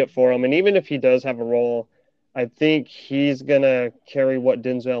don't see it for him. And even if he does have a role, I think he's gonna carry what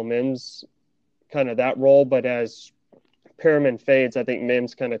Denzel Mims kind of that role. But as Perriman fades, I think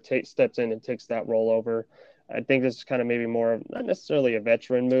Mims kind of steps in and takes that role over. I think this is kind of maybe more of not necessarily a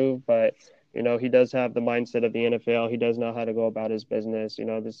veteran move, but he does have the mindset of the NFL. He does know how to go about his business.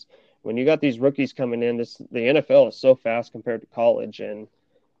 This when you got these rookies coming in, the NFL is so fast compared to college, and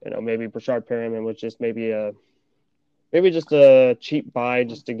maybe Brashard Perriman was just maybe just a cheap buy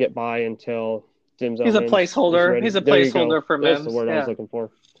just to get by until he's Denzel a Mims is placeholder. ready. He's a There you go. placeholder for That's the Mims. word I was Yeah. looking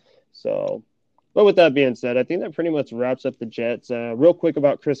for. So, but with that being said, I think that pretty much wraps up the Jets. Real quick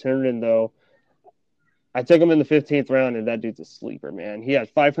about Chris Herndon, though. I took him in the 15th round, and that dude's a sleeper, man. He had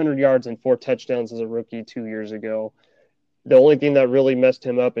 500 yards and 4 touchdowns as a rookie 2 years ago. The only thing that really messed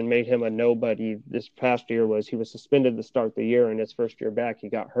him up and made him a nobody this past year was he was suspended to start the year, and his first year back, he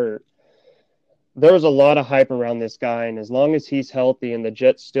got hurt. There was a lot of hype around this guy, and as long as he's healthy and the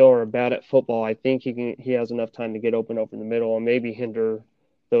Jets still are bad at football, I think he has enough time to get open over the middle and maybe hinder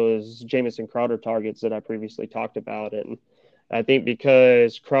those Jamison Crowder targets that I previously talked about. And I think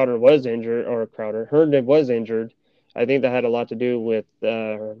because Herndon was injured, I think that had a lot to do with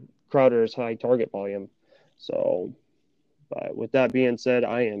Crowder's high target volume. So, but with that being said,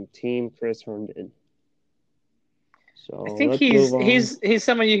 I am Team Chris Herndon. So I think let's he's move on. he's he's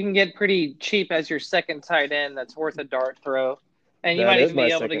someone you can get pretty cheap as your second tight end that's worth a dart throw. And you That might is even my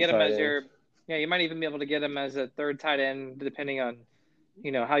be able to second get him tight as end. you might even be able to get him as a third tight end depending on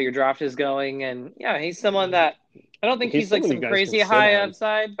how your draft is going. And he's someone that I don't think He's he's like someone you some guys can crazy sit high on.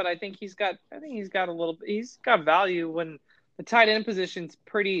 upside, but he's got value when the tight end position's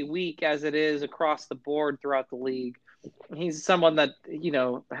pretty weak as it is across the board throughout the league. He's someone that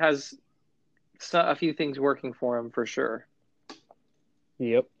has a few things working for him for sure.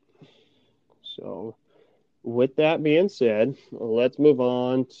 Yep. So, with that being said, let's move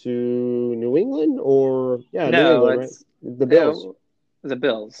on to New England New No, England, right? it's The Bills. uh, the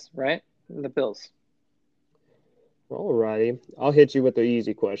Bills, right? The Bills. All righty. I'll hit you with the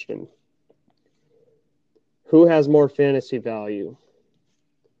easy question. Who has more fantasy value?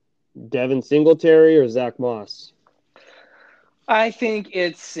 Devin Singletary or Zach Moss? I think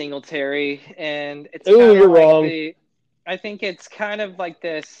it's Singletary, and it's Ooh, kind of you're like wrong. the. I think it's kind of like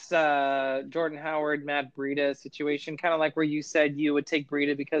this Jordan Howard, Matt Breida situation, kind of like where you said you would take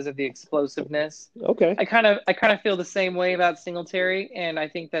Breida because of the explosiveness. Okay. I kind of feel the same way about Singletary, and I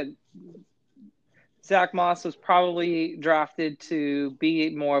think that Zach Moss was probably drafted to be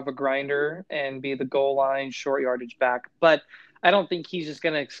more of a grinder and be the goal line short yardage back, but I don't think he's just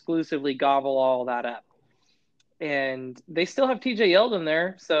going to exclusively gobble all that up. And they still have TJ Yeldon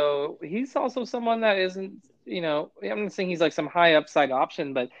there, so he's also someone that isn't, I'm not saying he's like some high upside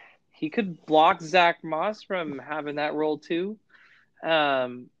option, but he could block Zach Moss from having that role too.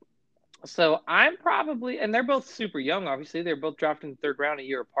 Um, so I'm probably, and they're both super young, obviously. They're both drafted in the third round a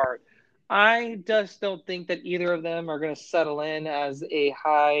year apart. I just don't think that either of them are going to settle in as a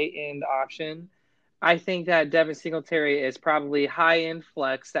high end option. I think that Devin Singletary is probably high end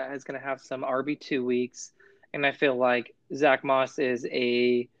flex that is going to have some RB2 weeks. And I feel like Zach Moss is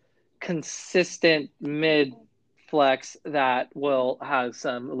a consistent mid flex that will have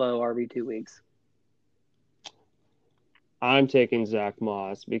some low RB2 weeks. I'm taking Zach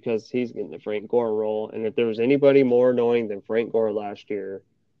Moss because he's getting the Frank Gore role. And if there was anybody more annoying than Frank Gore last year,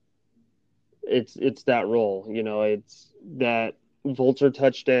 it's that role. It's that vulture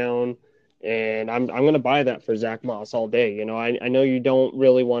touchdown. And I'm gonna buy that for Zach Moss all day. I know you don't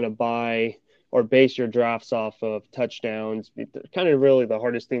really want to buy or base your drafts off of touchdowns. It's kind of really the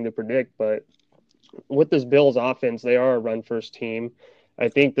hardest thing to predict, but with this Bills offense, they are a run first team. I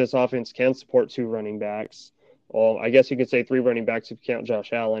think this offense can support two running backs. Well, I guess you could say three running backs if you count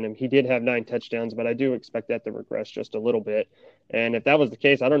Josh Allen. And he did have 9 touchdowns, but I do expect that to regress just a little bit. And if that was the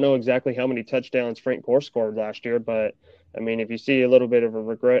case, I don't know exactly how many touchdowns Frank Gore scored last year, but I mean, if you see a little bit of a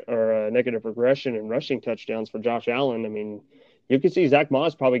regret or a negative regression in rushing touchdowns for Josh Allen, I mean, you could see Zach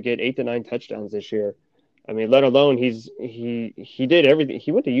Moss probably get 8 to 9 touchdowns this year. I mean, let alone he did everything.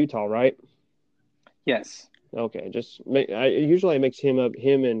 He went to Utah, right? Yes. Okay, usually I mix him and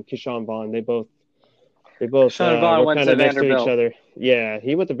Keyshawn Vaughn. They both Sean Vaughn were went kind to of next to each Vanderbilt. other. Yeah,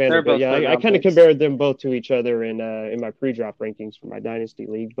 he went to They're Vanderbilt. both Yeah, third I round kind of picks. compared them both to each other in my pre-draft rankings for my dynasty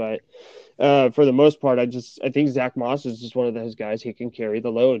league. But for the most part, I think Zach Moss is just one of those guys. He can carry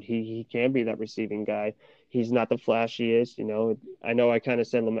the load. He can be that receiving guy. He's not the flashiest. I know I kind of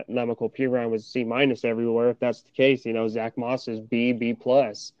said Lamical Piran was C- everywhere. If that's the case, Zach Moss is B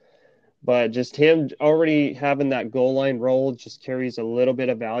plus. But just him already having that goal line role just carries a little bit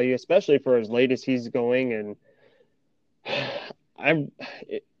of value, especially for as late as he's going. And I'm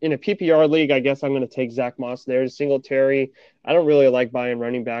in a PPR league. I guess I'm going to take Zach Moss there. Singletary, I don't really like buying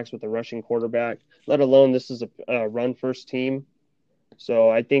running backs with a rushing quarterback, let alone this is a run first team.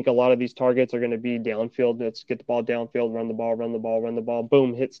 So I think a lot of these targets are going to be downfield. Let's get the ball downfield, run the ball, run the ball, run the ball.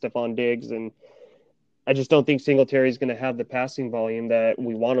 Boom, hit Stephon Diggs. And I just don't think Singletary is going to have the passing volume that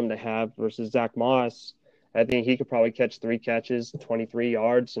we want him to have versus Zach Moss. I think he could probably catch 3 catches, 23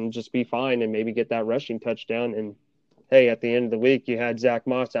 yards, and just be fine and maybe get that rushing touchdown. And hey, at the end of the week, you had Zach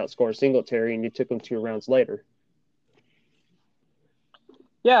Moss outscore Singletary, and you took him 2 rounds later.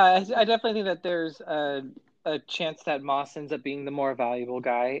 Yeah, I definitely think that there's a chance that Moss ends up being the more valuable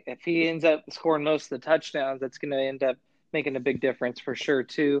guy. If he ends up scoring most of the touchdowns, that's going to end up making a big difference for sure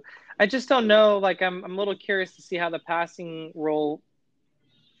too. I just don't know. Like I'm a little curious to see how the passing role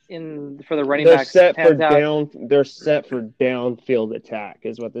for the running They're backs set for pans out. down. They're set for downfield attack,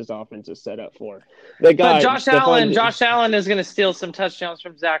 is what this offense is set up for. They But got Josh Allen is going to steal some touchdowns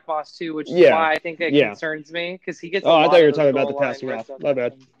from Zach Moss too, which is Yeah, why I think it yeah. concerns me because he gets a Oh, I thought lot you of were those talking about the goal line passing red off. zone My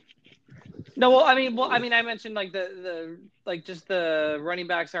bad. touchdowns. No, I mentioned like the like just the running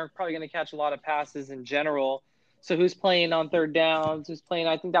backs aren't probably going to catch a lot of passes in general. So who's playing on third downs? Who's playing?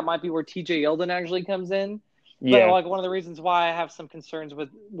 I think that might be where TJ Yeldon actually comes in. But Yeah, like one of the reasons why I have some concerns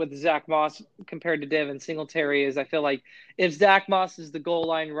with Zach Moss compared to Devin Singletary is I feel like if Zach Moss is the goal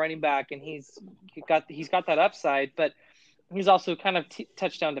line running back and he's got that upside, but he's also kind of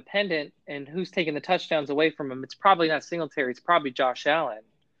touchdown dependent, and who's taking the touchdowns away from him? It's probably not Singletary. It's probably Josh Allen.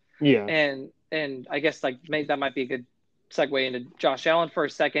 yeah. And I guess like maybe that might be a good segue into Josh Allen for a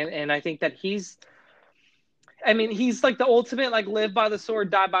second. And I think that he's like the ultimate like live by the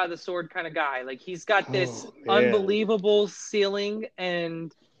sword, die by the sword kind of guy. Like he's got this Oh man. unbelievable ceiling,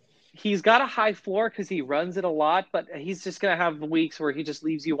 and he's got a high floor because he runs it a lot, but he's just going to have weeks where he just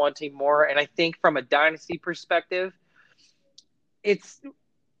leaves you wanting more. And I think from a dynasty perspective, it's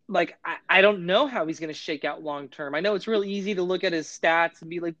like I don't know how he's going to shake out long term. I know it's really easy to look at his stats and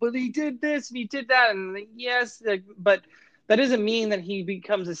be like, but he did this and he did that. And yes, but that doesn't mean that he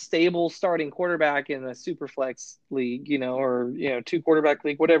becomes a stable starting quarterback in a super flex league, or, 2 quarterback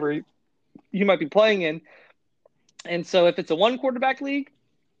league, whatever you might be playing in. And so if it's a 1 quarterback league,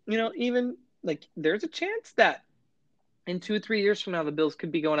 even like there's a chance that in 2 or 3 years from now, the Bills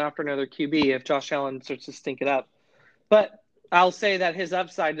could be going after another QB if Josh Allen starts to stink it up. But I'll say that his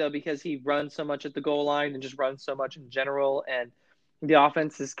upside, though, because he runs so much at the goal line and just runs so much in general, and the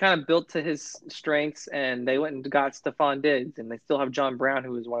offense is kind of built to his strengths, and they went and got Stephon Diggs, and they still have John Brown,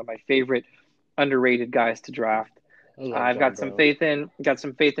 who is one of my favorite underrated guys to draft. I've got some faith in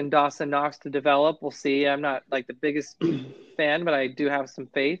Dawson Knox to develop. We'll see. I'm not like the biggest fan, but I do have some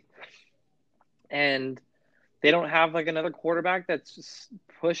faith. And they don't have like another quarterback that's just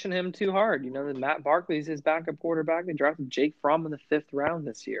pushing him too hard. Matt Barkley's his backup quarterback. They drafted Jake Fromm in the 5th round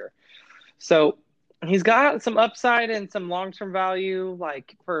this year. So he's got some upside and some long-term value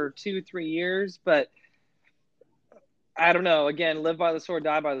like for 2-3 years, but I don't know. Again, live by the sword,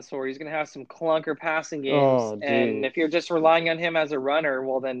 die by the sword. He's going to have some clunker passing games. And if you're just relying on him as a runner,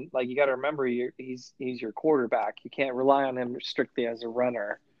 well, then like you got to remember he's your quarterback. You can't rely on him strictly as a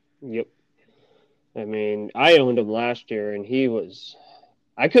runner. Yep. I mean, I owned him last year, and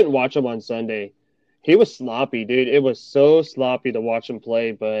I couldn't watch him on Sunday. He was sloppy, dude. It was so sloppy to watch him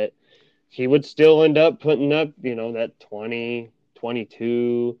play, but he would still end up putting up, that 20,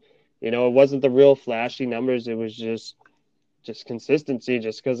 22. It wasn't the real flashy numbers. It was just consistency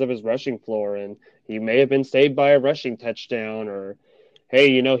just because of his rushing floor. And he may have been saved by a rushing touchdown, or, hey,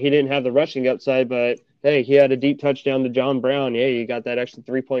 he didn't have the rushing upside, but hey, he had a deep touchdown to John Brown. Yeah, you got that extra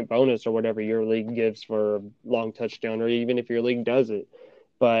 3-point bonus or whatever your league gives for a long touchdown, or even if your league does it.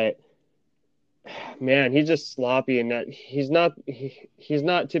 But man, he's just sloppy, and that he's not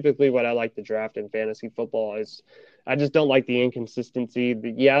typically what I like to draft in fantasy football. I just don't like the inconsistency.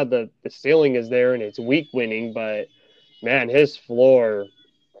 The ceiling is there and it's weak winning, but man, his floor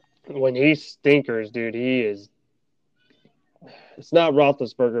when he stinkers, dude, it's not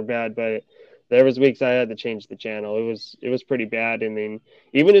Roethlisberger bad, but there was weeks I had to change the channel. It was pretty bad. I mean,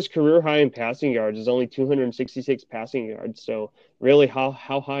 even his career high in passing yards is only 266 passing yards. So really, how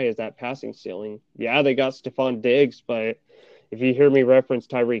high is that passing ceiling? Yeah, they got Stephon Diggs, but if you hear me reference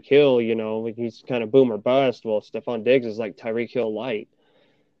Tyreek Hill, he's kind of boom or bust. Well, Stephon Diggs is like Tyreek Hill light.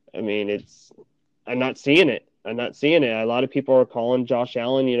 I mean, I'm not seeing it. A lot of people are calling Josh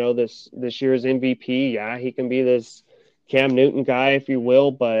Allen, this year's MVP. Yeah, he can be this Cam Newton guy, if you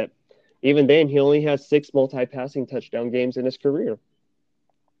will, but even then, he only has 6 multi-passing touchdown games in his career.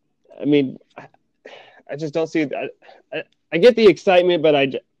 I mean, I just don't see that. I get the excitement, but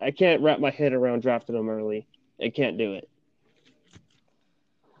I can't wrap my head around drafting him early. I can't do it.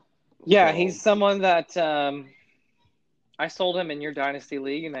 Yeah, he's someone that I sold him in your dynasty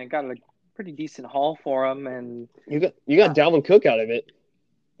league, and I got a pretty decent haul for him. And you got Dalvin Cook out of it.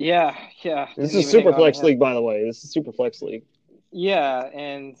 Yeah. This is super flex league, by the way. This is super flex league. Yeah,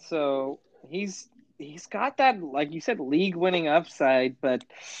 and so he's got that, like you said, league-winning upside, but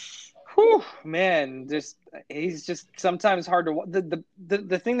whew, man, he's just sometimes hard to.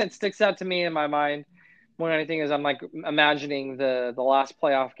 The thing that sticks out to me in my mind more than anything is I'm like imagining the last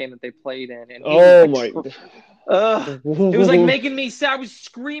playoff game that they played in, and it was like making me sad. I was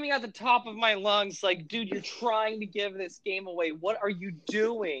screaming at the top of my lungs, like, dude, you're trying to give this game away. What are you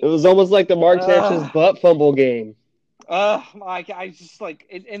doing? It was almost like the Mark Sanchez butt fumble game. I just like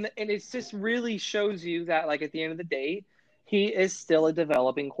it, and it just really shows you that, like, at the end of the day, he is still a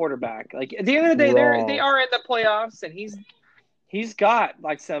developing quarterback. Like, at the end of the day, they are in the playoffs, and he's got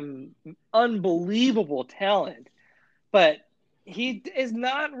like some unbelievable talent, but he is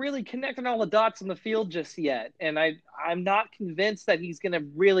not really connecting all the dots on the field just yet. And I'm not convinced that he's going to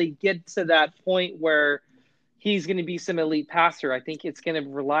really get to that point where he's going to be some elite passer. I think it's going to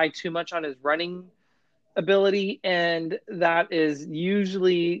rely too much on his running ability, and that is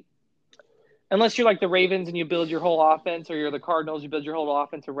usually, unless you're like the Ravens and you build your whole offense, or you're the Cardinals, you build your whole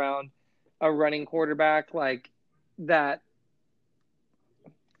offense around a running quarterback like that.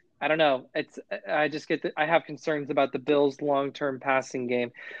 I don't know. I have concerns about the Bills' long-term passing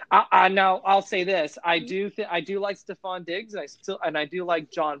game. Now I'll say this: I do like Stephon Diggs, and I do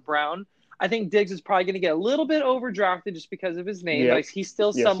like John Brown. I think Diggs is probably going to get a little bit overdrafted just because of his name. Yep. Like, he's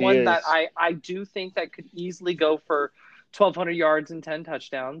still someone that I do think that could easily go for 1,200 yards and 10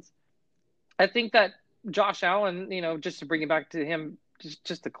 touchdowns. I think that Josh Allen, just to bring it back to him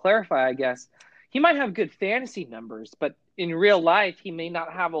just to clarify, I guess, he might have good fantasy numbers, but in real life, he may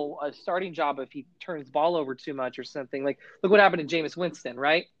not have a starting job if he turns the ball over too much or something. Like, look what happened to Jameis Winston,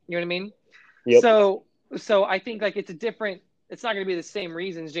 right? You know what I mean? Yep. So I think like it's not going to be the same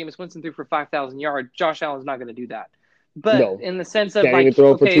reasons Jameis Winston threw for 5,000 yards. Josh Allen's not going to do that. But No. in the sense of Can't like, even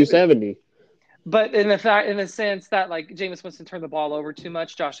throw for okay, 270. but in the sense that like Jameis Winston turned the ball over too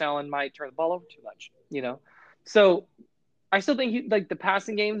much, Josh Allen might turn the ball over too much, you know? So I still think like the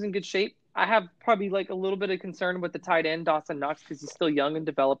passing game's in good shape. I have probably like a little bit of concern with the tight end, Dawson Knox, because he's still young and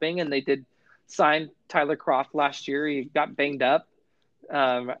developing, and they did sign Tyler Kroft last year. He got banged up.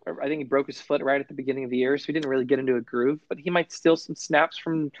 I think he broke his foot right at the beginning of the year, so he didn't really get into a groove, but he might steal some snaps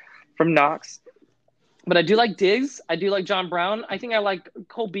from Knox. But I do like Diggs. I do like John Brown. I think I like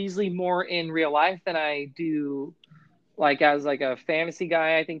Cole Beasley more in real life than I do like as like a fantasy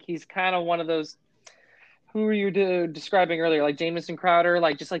guy. I think he's kind of one of those. Who were you describing earlier? Like Jamison Crowder,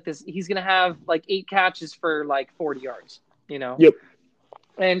 like just like this. He's gonna have like 8 catches for like 40 yards. You know. Yep.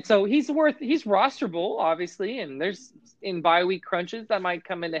 And so he's rosterable, obviously, and there's in bye week crunches that might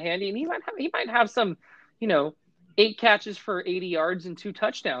come into handy, and he might have some, 8 catches for 80 yards and 2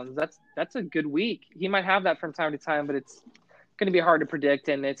 touchdowns. That's a good week. He might have that from time to time, but it's going to be hard to predict,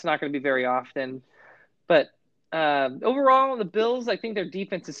 and it's not going to be very often. But overall, the Bills, I think their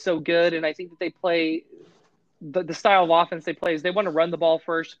defense is so good, and I think that they play the style of offense they play is they want to run the ball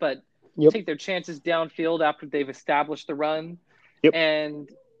first, but take their chances downfield after they've established the run. Yep. And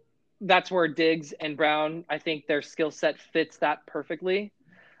that's where Diggs and Brown, I think their skill set fits that perfectly.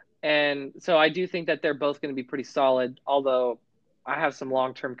 And so I do think that they're both going to be pretty solid, although I have some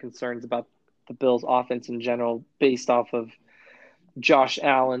long-term concerns about the Bills' offense in general based off of Josh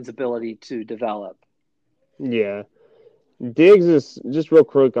Allen's ability to develop. Yeah. Diggs is just real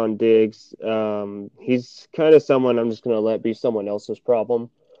quick on Diggs. He's kind of someone I'm just going to let be someone else's problem.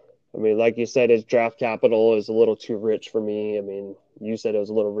 I mean, like you said, his draft capital is a little too rich for me. I mean, you said it was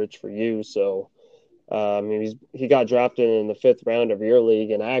a little rich for you. So, I mean, he got drafted in the 5th round of your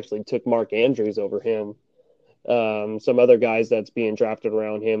league, and I actually took Mark Andrews over him. Some other guys that's being drafted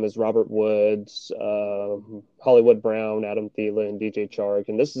around him is Robert Woods, Hollywood Brown, Adam Thielen, DJ Chark,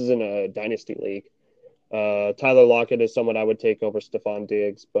 and this is in a dynasty league. Tyler Lockett is someone I would take over Stephon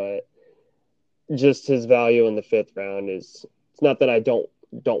Diggs, but just his value in the 5th round it's not that I don't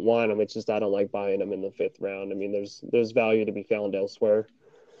want him. It's just I don't like buying him in the 5th round. I mean, there's value to be found elsewhere.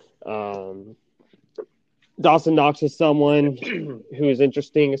 Dawson Knox is someone who is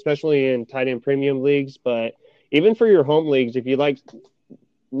interesting, especially in tight end premium leagues. But even for your home leagues, if you like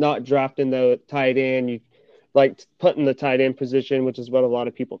not drafting the tight end, you like putting the tight end position, which is what a lot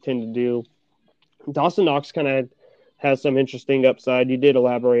of people tend to do. Dawson Knox kind of has some interesting upside. You did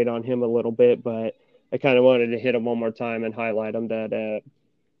elaborate on him a little bit, but I kind of wanted to hit him one more time and highlight him that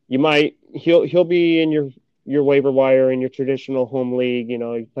he'll be in your waiver wire in your traditional home league.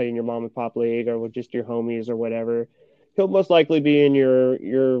 You play in your mom and pop league or with just your homies or whatever. He'll most likely be in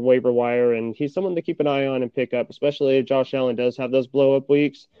your waiver wire, and he's someone to keep an eye on and pick up, especially if Josh Allen does have those blow up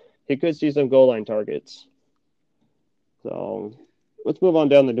weeks. He could see some goal line targets. So let's move on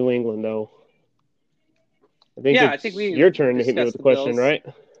down to New England, though. I think your turn to hit me with the question, Bills. right?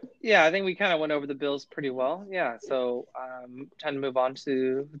 Yeah, I think we kind of went over the Bills pretty well. Yeah, so time to move on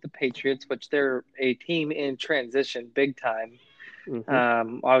to the Patriots, which they're a team in transition big time.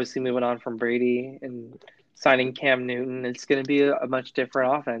 Mm-hmm. Obviously, moving on from Brady and signing Cam Newton, it's going to be a much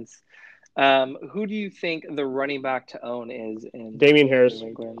different offense. Who do you think the running back to own is in Damien Harris? New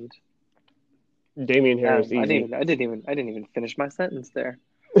England? Damien Harris. Easy. I didn't even finish my sentence there.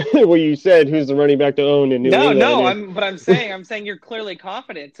 Well, you said who's the running back to own in New England. No, I'm saying you're clearly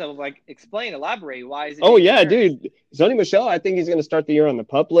confident. So, like, elaborate. Why is it? Oh yeah, dude, Sony Michel. I think he's going to start the year on the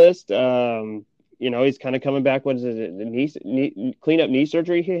PUP list. He's kind of coming back. What is it? The cleanup knee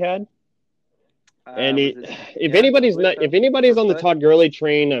surgery he had. And if anybody's on the Todd Gurley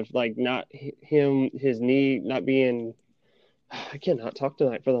train of like his knee not being, I cannot talk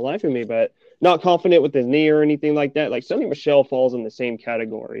tonight for the life of me, but not confident with his knee or anything like that. Like Sony Michel falls in the same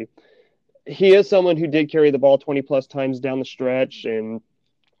category. He is someone who did carry the ball 20 plus times down the stretch, and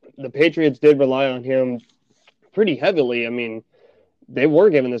the Patriots did rely on him pretty heavily. I mean, they were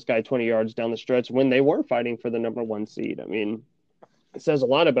giving this guy 20 yards down the stretch when they were fighting for the number 1 seed. I mean, it says a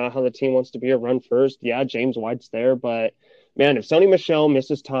lot about how the team wants to be a run first. Yeah, James White's there, but man, if Sony Michel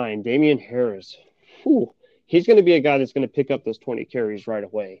misses time, Damien Harris, he's going to be a guy that's going to pick up those 20 carries right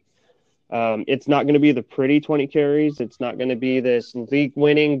away. It's not going to be the pretty 20 carries. It's not going to be this league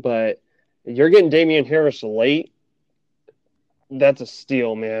winning, but you're getting Damien Harris late. That's a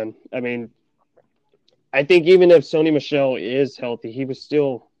steal, man. I mean, I think even if Sony Michel is healthy, he was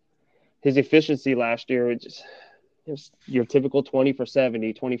still his efficiency last year it was your typical 20 for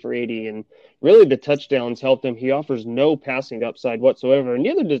 70, 20 for 80, and really the touchdowns helped him. He offers no passing upside whatsoever, and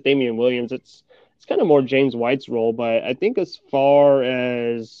neither does Damien Williams. It's kind of more James White's role, but I think as far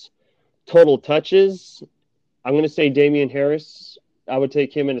as total touches, I'm going to say Damian Harris. I would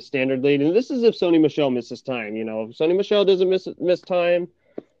take him in a standard lead, and this is if Sony Michel misses time. If Sony Michel doesn't miss time,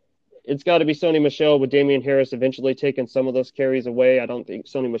 it's got to be Sony Michel with Damian Harris eventually taking some of those carries away. I don't think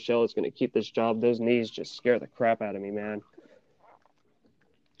Sony Michel is going to keep this job. Those knees just scare the crap out of me, man.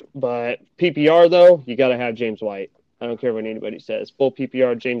 But PPR, though, you got to have James White. I don't care what anybody says. Full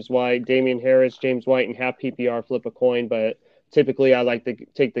PPR, James White, Damian Harris, James White, and half PPR, flip a coin. But typically, I like to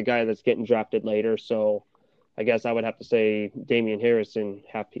take the guy that's getting drafted later. So I guess I would have to say Damian Harris and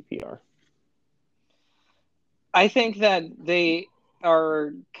half PPR. I think that they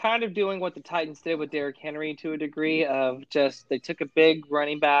are kind of doing what the Titans did with Derrick Henry to a degree of just they took a big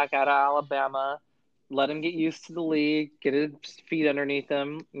running back out of Alabama, let him get used to the league, get his feet underneath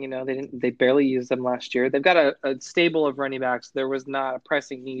him. They barely used them last year. They've got a stable of running backs. There was not a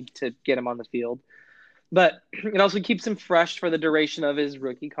pressing need to get him on the field. But it also keeps him fresh for the duration of his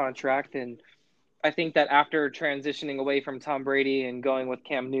rookie contract. And I think that after transitioning away from Tom Brady and going with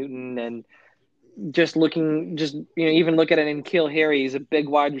Cam Newton and even look at it in N'Keal Harry. He's a big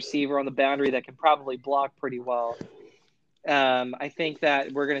wide receiver on the boundary that can probably block pretty well. I think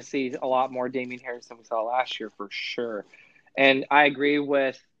that we're going to see a lot more Damien Harris than we saw last year for sure. And I agree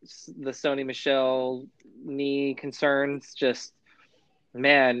with the Sony Michel knee concerns. Just,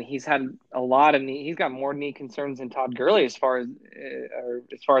 man, he's had a lot of knee. He's got more knee concerns than Todd Gurley as far as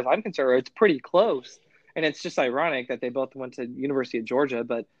I'm concerned. It's pretty close. And it's just ironic that they both went to University of Georgia,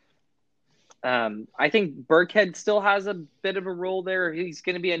 but I think Burkhead still has a bit of a role there. He's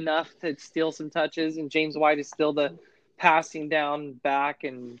going to be enough to steal some touches, and James White is still the passing down back,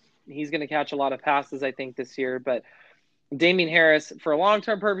 and he's going to catch a lot of passes, I think, this year. But Damien Harris, for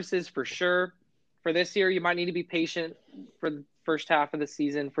long-term purposes, for sure. For this year, you might need to be patient for the first half of the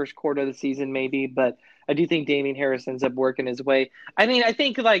season, first quarter of the season maybe, but I do think Damien Harris ends up working his way. I mean, I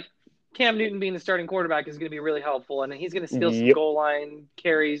think, Cam Newton being the starting quarterback is going to be really helpful, and he's going to steal some goal line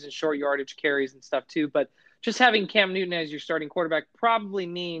carries and short yardage carries and stuff too. But just having Cam Newton as your starting quarterback probably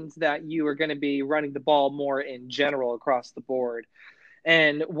means that you are going to be running the ball more in general across the board.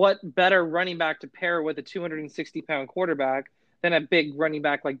 And what better running back to pair with a 260-pound quarterback than a big running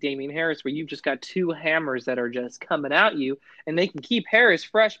back like Damien Harris, where you've just got two hammers that are just coming at you, and they can keep Harris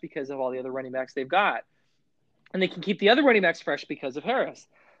fresh because of all the other running backs they've got. And they can keep the other running backs fresh because of Harris.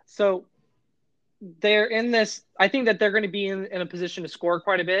 So they're in this – I think that they're going to be in a position to score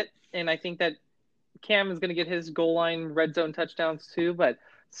quite a bit, and I think that Cam is going to get his goal line red zone touchdowns too, but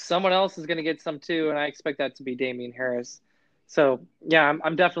someone else is going to get some too, and I expect that to be Damien Harris. So, yeah,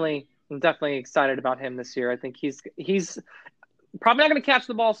 I'm definitely excited about him this year. I think he's probably not going to catch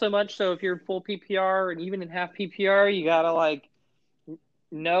the ball so much, so if you're full PPR and even in half PPR, you got to,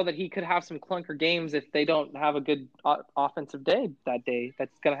 know that he could have some clunker games if they don't have a good offensive day that day.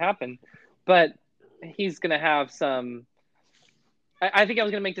 That's going to happen. But he's going to have some – I think I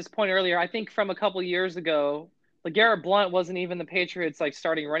was going to make this point earlier. I think from a couple years ago, LeGarrette Blount wasn't even the Patriots'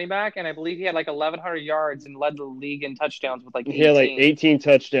 starting running back, and I believe he had 1,100 yards and led the league in touchdowns with 18. He had 18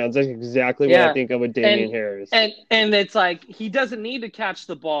 touchdowns. That's exactly what I think of with Damien Harris. And it's he doesn't need to catch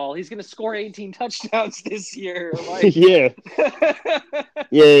the ball. He's going to score 18 touchdowns this year. Yeah.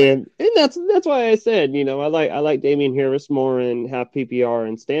 Yeah, and that's why I said, I like Damien Harris more in half PPR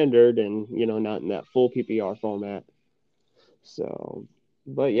and standard and, not in that full PPR format. So,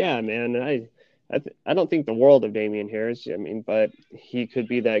 but yeah, man, I don't think the world of Damien Harris. I mean, but he could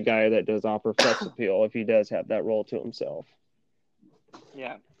be that guy that does offer flex appeal if he does have that role to himself.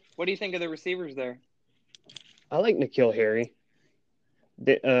 Yeah. What do you think of the receivers there? I like N'Keal Harry.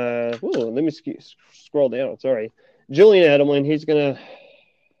 Let me scroll down. Sorry. Julian Edelman, he's going to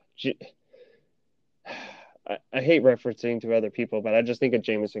 – I hate referencing to other people, but I just think of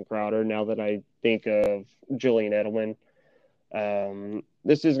Jamison Crowder now that I think of Julian Edelman.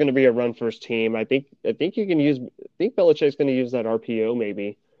 This is going to be a run-first team. I think Belichick's going to use that RPO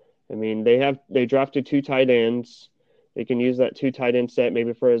maybe. I mean, they drafted 2 tight ends. They can use that 2 tight end set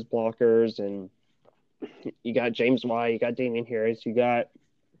maybe for his blockers. And you got James White, you got Damien Harris, you got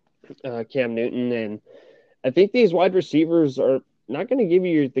Cam Newton. And I think these wide receivers are not going to give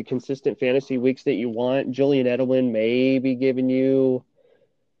you the consistent fantasy weeks that you want. Julian Edelman may be giving you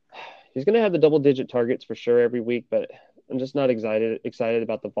 – he's going to have the double-digit targets for sure every week, but I'm just not excited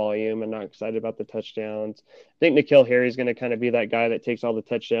about the volume. I'm not excited about the touchdowns. I think N'Keal Harry's going to kind of be that guy that takes all the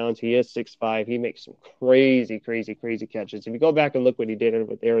touchdowns. He is 6'5". He makes some crazy, crazy, crazy catches. If you go back and look what he did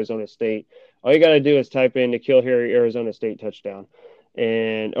with Arizona State, all you got to do is type in N'Keal Harry Arizona State touchdown,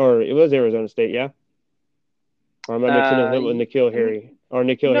 or it was Arizona State, yeah. Or am I mixing him with N'Keal Harry or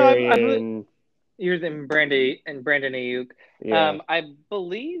N'Keal no, Harry I believe and you're in Brandon Ayuk. yeah, I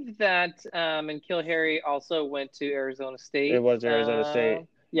believe that and Kill Harry also went to Arizona it State. was Arizona State.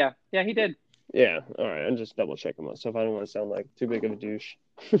 Yeah, he did. Yeah, all right. I'm just double checking myself. I don't want to sound like too big of a douche.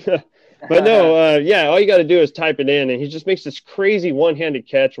 But no, yeah, all you got to do is type it in, and he just makes this crazy one-handed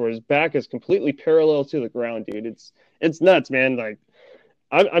catch where his back is completely parallel to the ground, dude. It's nuts, man. Like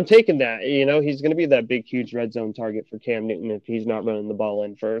I'm taking that. You know, he's going to be that big, huge red zone target for Cam Newton if he's not running the ball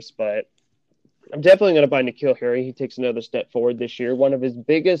in first. But I'm definitely going to buy N'Keal Harry. He takes another step forward this year. One of his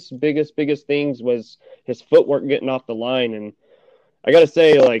biggest things was his footwork getting off the line, and I got to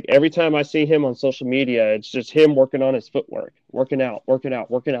say, like, every time I see him on social media, it's just him working on his footwork, working out,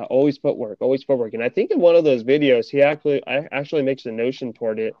 always footwork, always footwork. And I think in one of those videos, he actually makes a notion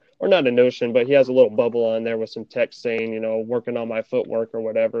toward it, or not a notion, but he has a little bubble on there with some text saying, you know, working on my footwork or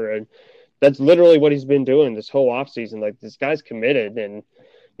whatever. And that's literally what he's been doing this whole offseason. Like, this guy's committed. And,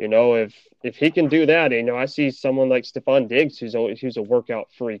 you know, if he can do that, you know, I see someone like Stephon Diggs, who's a workout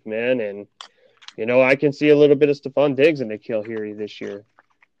freak, man. And, you know, I can see a little bit of Stephon Diggs in N'Keal Harry this year.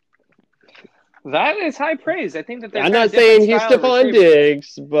 That is high praise. I think that I'm not saying he's Stephon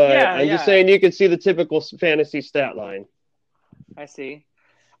Diggs, but I'm just saying you can see the typical fantasy stat line. I see.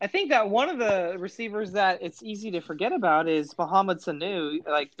 I think that one of the receivers that it's easy to forget about is Mohamed Sanu.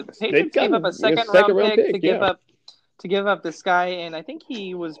 Like the Patriots gave up a second round pick to give up this guy, and I think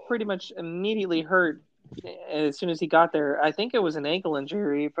he was pretty much immediately hurt as soon as he got there. I think it was an ankle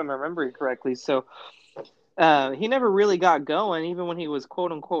injury, if I'm remembering correctly. So he never really got going. Even when he was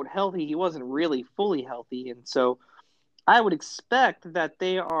quote unquote healthy, he wasn't really fully healthy, and so I would expect that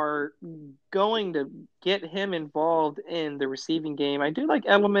they are going to get him involved in the receiving game. I do like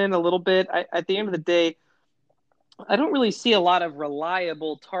Edelman a little bit. At the end of the day, I don't really see a lot of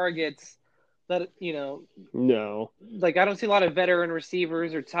reliable targets that, you know, no, like I don't see a lot of veteran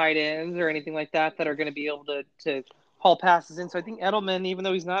receivers or tight ends or anything like that are going to be able to haul passes in. So I think Edelman, even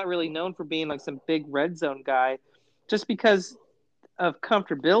though he's not really known for being like some big red zone guy, just because of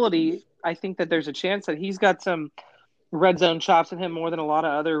comfortability, I think that there's a chance that he's got some red zone chops in him more than a lot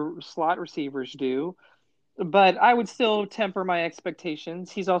of other slot receivers do. But I would still temper my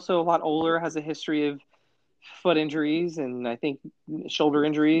expectations. He's also a lot older, has a history of foot injuries and I think shoulder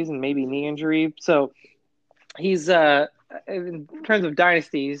injuries and maybe knee injury. So he's in terms of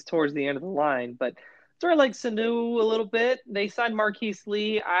dynasties towards the end of the line, but sort of like Sanu a little bit. They signed Marquise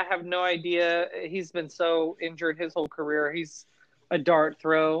Lee. I have no idea. He's been so injured his whole career. He's a dart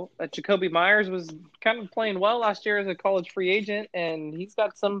throw. Jacoby Myers was kind of playing well last year as a college free agent, and he's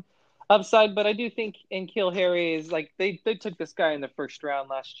got some upside. But I do think N'Keal Harry is like they took this guy in the first round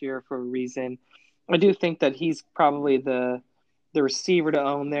last year for a reason. I do think that he's probably the receiver to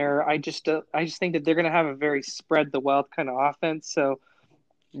own there. I just think that they're going to have a very spread the wealth kind of offense. So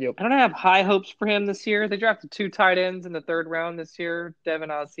yep. I don't have high hopes for him this year. They drafted 2 tight ends in the 3rd round this year, Devin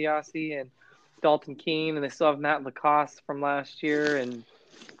Asiasi and Dalton Keene, and they still have Matt Lacoste from last year. And,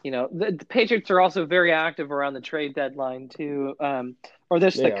 you know, the Patriots are also very active around the trade deadline too, or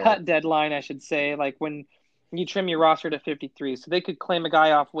the cut deadline, I should say, like when you trim your roster to 53. So they could claim a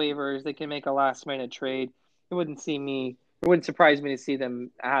guy off waivers. They can make a last-minute trade. It wouldn't surprise me to see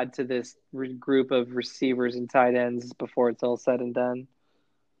them add to this group of receivers and tight ends before it's all said and done.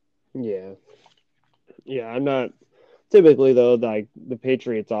 Yeah. Yeah, I'm not typically though, like the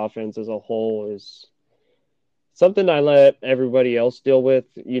Patriots offense as a whole is something I let everybody else deal with.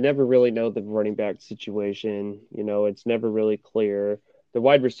 You never really know the running back situation. You know, it's never really clear. The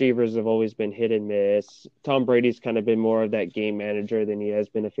wide receivers have always been hit and miss. Tom Brady's kind of been more of that game manager than he has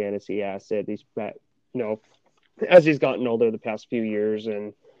been a fantasy asset. He's, you know, as he's gotten older the past few years,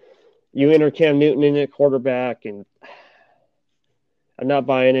 and you enter Cam Newton in at quarterback, and I'm not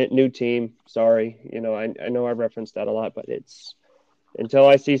buying it. New team. Sorry. You know, I know I referenced that a lot, but it's until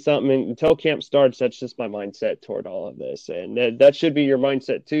I see something, until camp starts, that's just my mindset toward all of this. And that should be your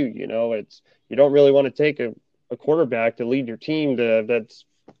mindset too. You know, you don't really want to take a quarterback to lead your team that's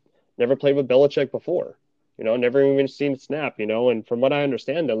never played with Belichick before, you know, never even seen a snap, you know. And from what I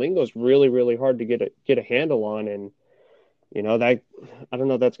understand, the lingo's really, really hard to get a handle on. And, you know, that, I don't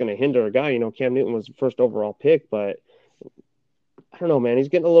know if that's going to hinder a guy. You know, Cam Newton was the first overall pick, but I don't know, man. He's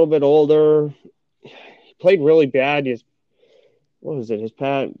getting a little bit older. He played really bad. what was it? His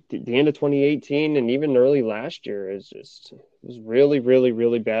the end of 2018 and even early last year was really, really,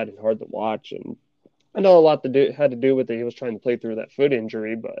 really bad and hard to watch. And I know a lot had to do with it. He was trying to play through that foot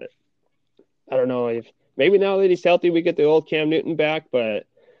injury, but I don't know if maybe now that he's healthy, we get the old Cam Newton back. But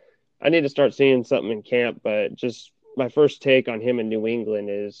I need to start seeing something in camp. But just my first take on him in New England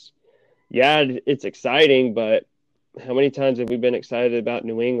is, yeah, it's exciting, but how many times have we been excited about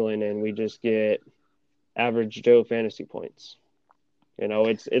New England and we just get average Joe fantasy points?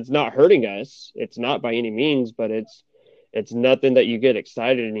 It's not hurting us. It's not by any means, but it's nothing that you get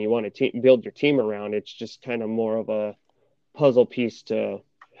excited and you want to build your team around. It's just kind of more of a puzzle piece to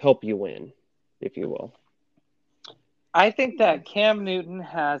help you win, if you will. I think that Cam Newton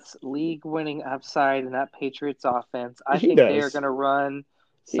has league-winning upside in that Patriots offense. I He think they are does. going to run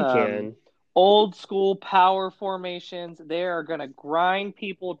He some can. old-school power formations. They are going to grind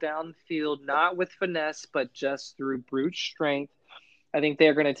people down the field, not with finesse, but just through brute strength. I think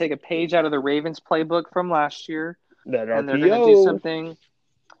they're going to take a page out of the Ravens playbook from last year, That and they're going to do RPO. something.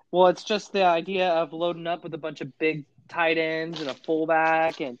 Well, it's just the idea of loading up with a bunch of big tight ends and a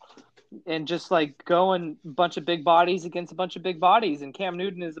fullback and just like going a bunch of big bodies against a bunch of big bodies. And Cam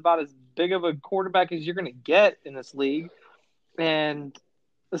Newton is about as big of a quarterback as you're going to get in this league. And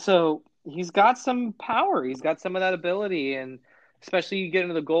so he's got some power. He's got some of that ability. And especially you get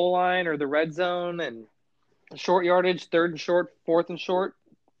into the goal line or the red zone and short yardage, third and short, fourth and short.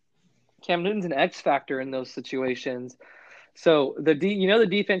 Cam Newton's an X factor in those situations. So the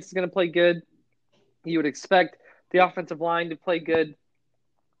defense is going to play good. You would expect the offensive line to play good,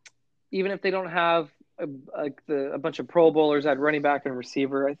 even if they don't have a bunch of Pro Bowlers at running back and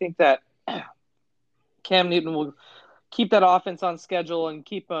receiver. I think that Cam Newton will keep that offense on schedule and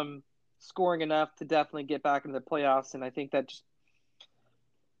keep them scoring enough to definitely get back into the playoffs. And I think that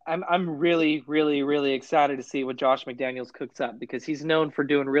I'm really, really, really excited to see what Josh McDaniels cooks up because he's known for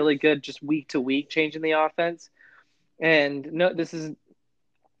doing really good just week to week, changing the offense. And no, this is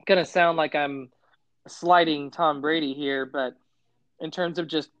going to sound like I'm slighting Tom Brady here, but in terms of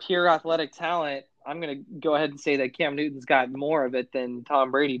just pure athletic talent, I'm going to go ahead and say that Cam Newton's got more of it than Tom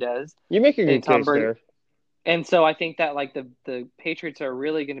Brady does. You make a And good Tom case Brady, there. and so I think that like the Patriots are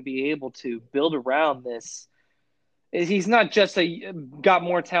really going to be able to build around this. He's not just got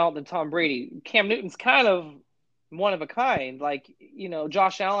more talent than Tom Brady. Cam Newton's kind of one of a kind. Like,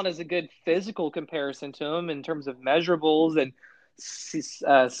 Josh Allen is a good physical comparison to him in terms of measurables and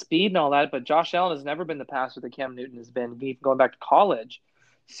speed and all that. But Josh Allen has never been the passer that Cam Newton has been, even going back to college.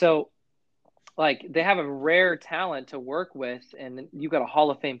 So, like, they have a rare talent to work with, and you've got a Hall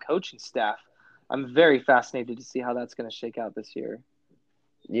of Fame coaching staff. I'm very fascinated to see how that's going to shake out this year.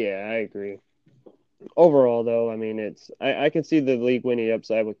 Yeah, I agree. Overall, though, I mean, I can see the league winning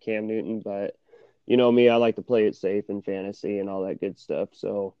upside with Cam Newton, but you know me, I like to play it safe in fantasy and all that good stuff.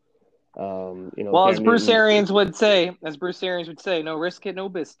 So, Well, Cam Newton. as Bruce Arians would say, no risk it, no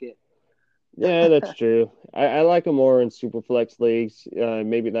biscuit. Yeah, that's true. I like him more in super flex leagues.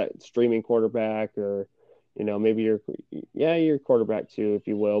 Maybe that streaming quarterback, or maybe your quarterback too, if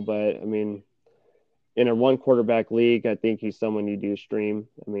you will. But I mean, in a one quarterback league, I think he's someone you do stream.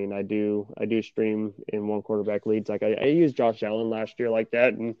 I mean, I do stream in one quarterback leagues. Like I used Josh Allen last year like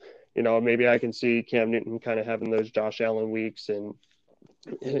that, and maybe I can see Cam Newton kind of having those Josh Allen weeks. And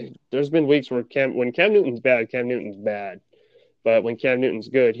there's been weeks where when Cam Newton's bad, Cam Newton's bad. But when Cam Newton's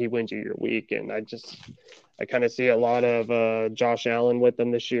good, he wins you your week. And I kind of see a lot of Josh Allen with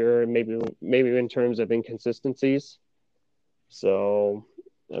them this year, maybe in terms of inconsistencies. So,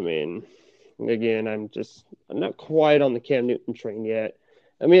 I mean, again, I'm not quite on the Cam Newton train yet.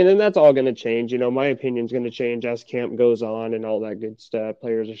 I mean, and that's all going to change. My opinion's going to change as camp goes on and all that good stuff.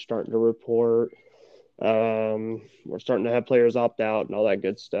 Players are starting to report. We're starting to have players opt out and all that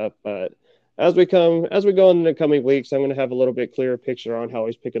good stuff. But as we go in the coming weeks, I'm going to have a little bit clearer picture on how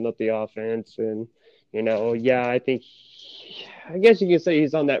he's picking up the offense. And, yeah, I guess you can say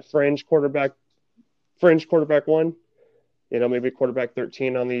he's on that fringe quarterback one, maybe quarterback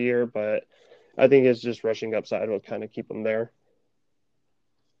 13 on the year, but I think it's just rushing upside will kind of keep him there.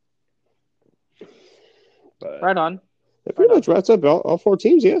 But Right on. It pretty much wraps up all four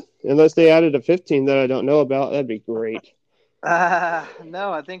teams, yeah. Unless they added a 15 that I don't know about, that'd be great.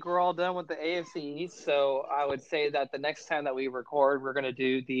 No, I think we're all done with the AFC East. So I would say that the next time that we record, we're going to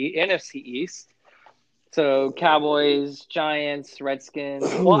do the NFC East. So Cowboys, Giants, Redskins.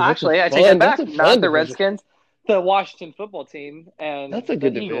 Well, actually, I take that back. Not the Redskins, the Washington football team, and that's a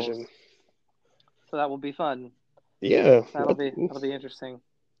good the Eagles. division. So that will be fun. Yeah, that'll be interesting.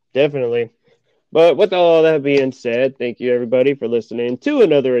 Definitely. But with all that being said, thank you everybody for listening to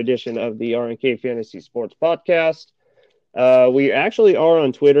another edition of the RNK Fantasy Sports Podcast. We actually are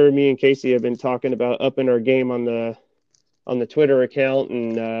on Twitter. Me and Casey have been talking about upping our game on the Twitter account,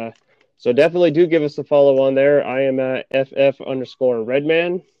 and so definitely do give us a follow on there. I am at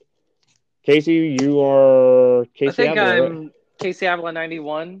FF_Redman. Casey, you are I Casey think Avila, right? I'm Casey Avila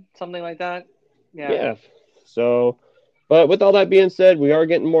 91, something like that. Yeah. Yeah. So, but with all that being said, we are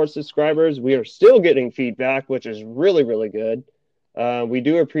getting more subscribers. We are still getting feedback, which is really, really good. We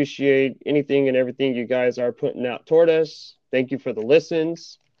do appreciate anything and everything you guys are putting out toward us. Thank you for the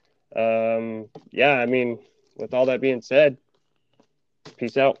listens. Yeah, I mean, with all that being said,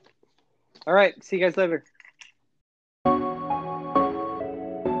 peace out. All right. See you guys later.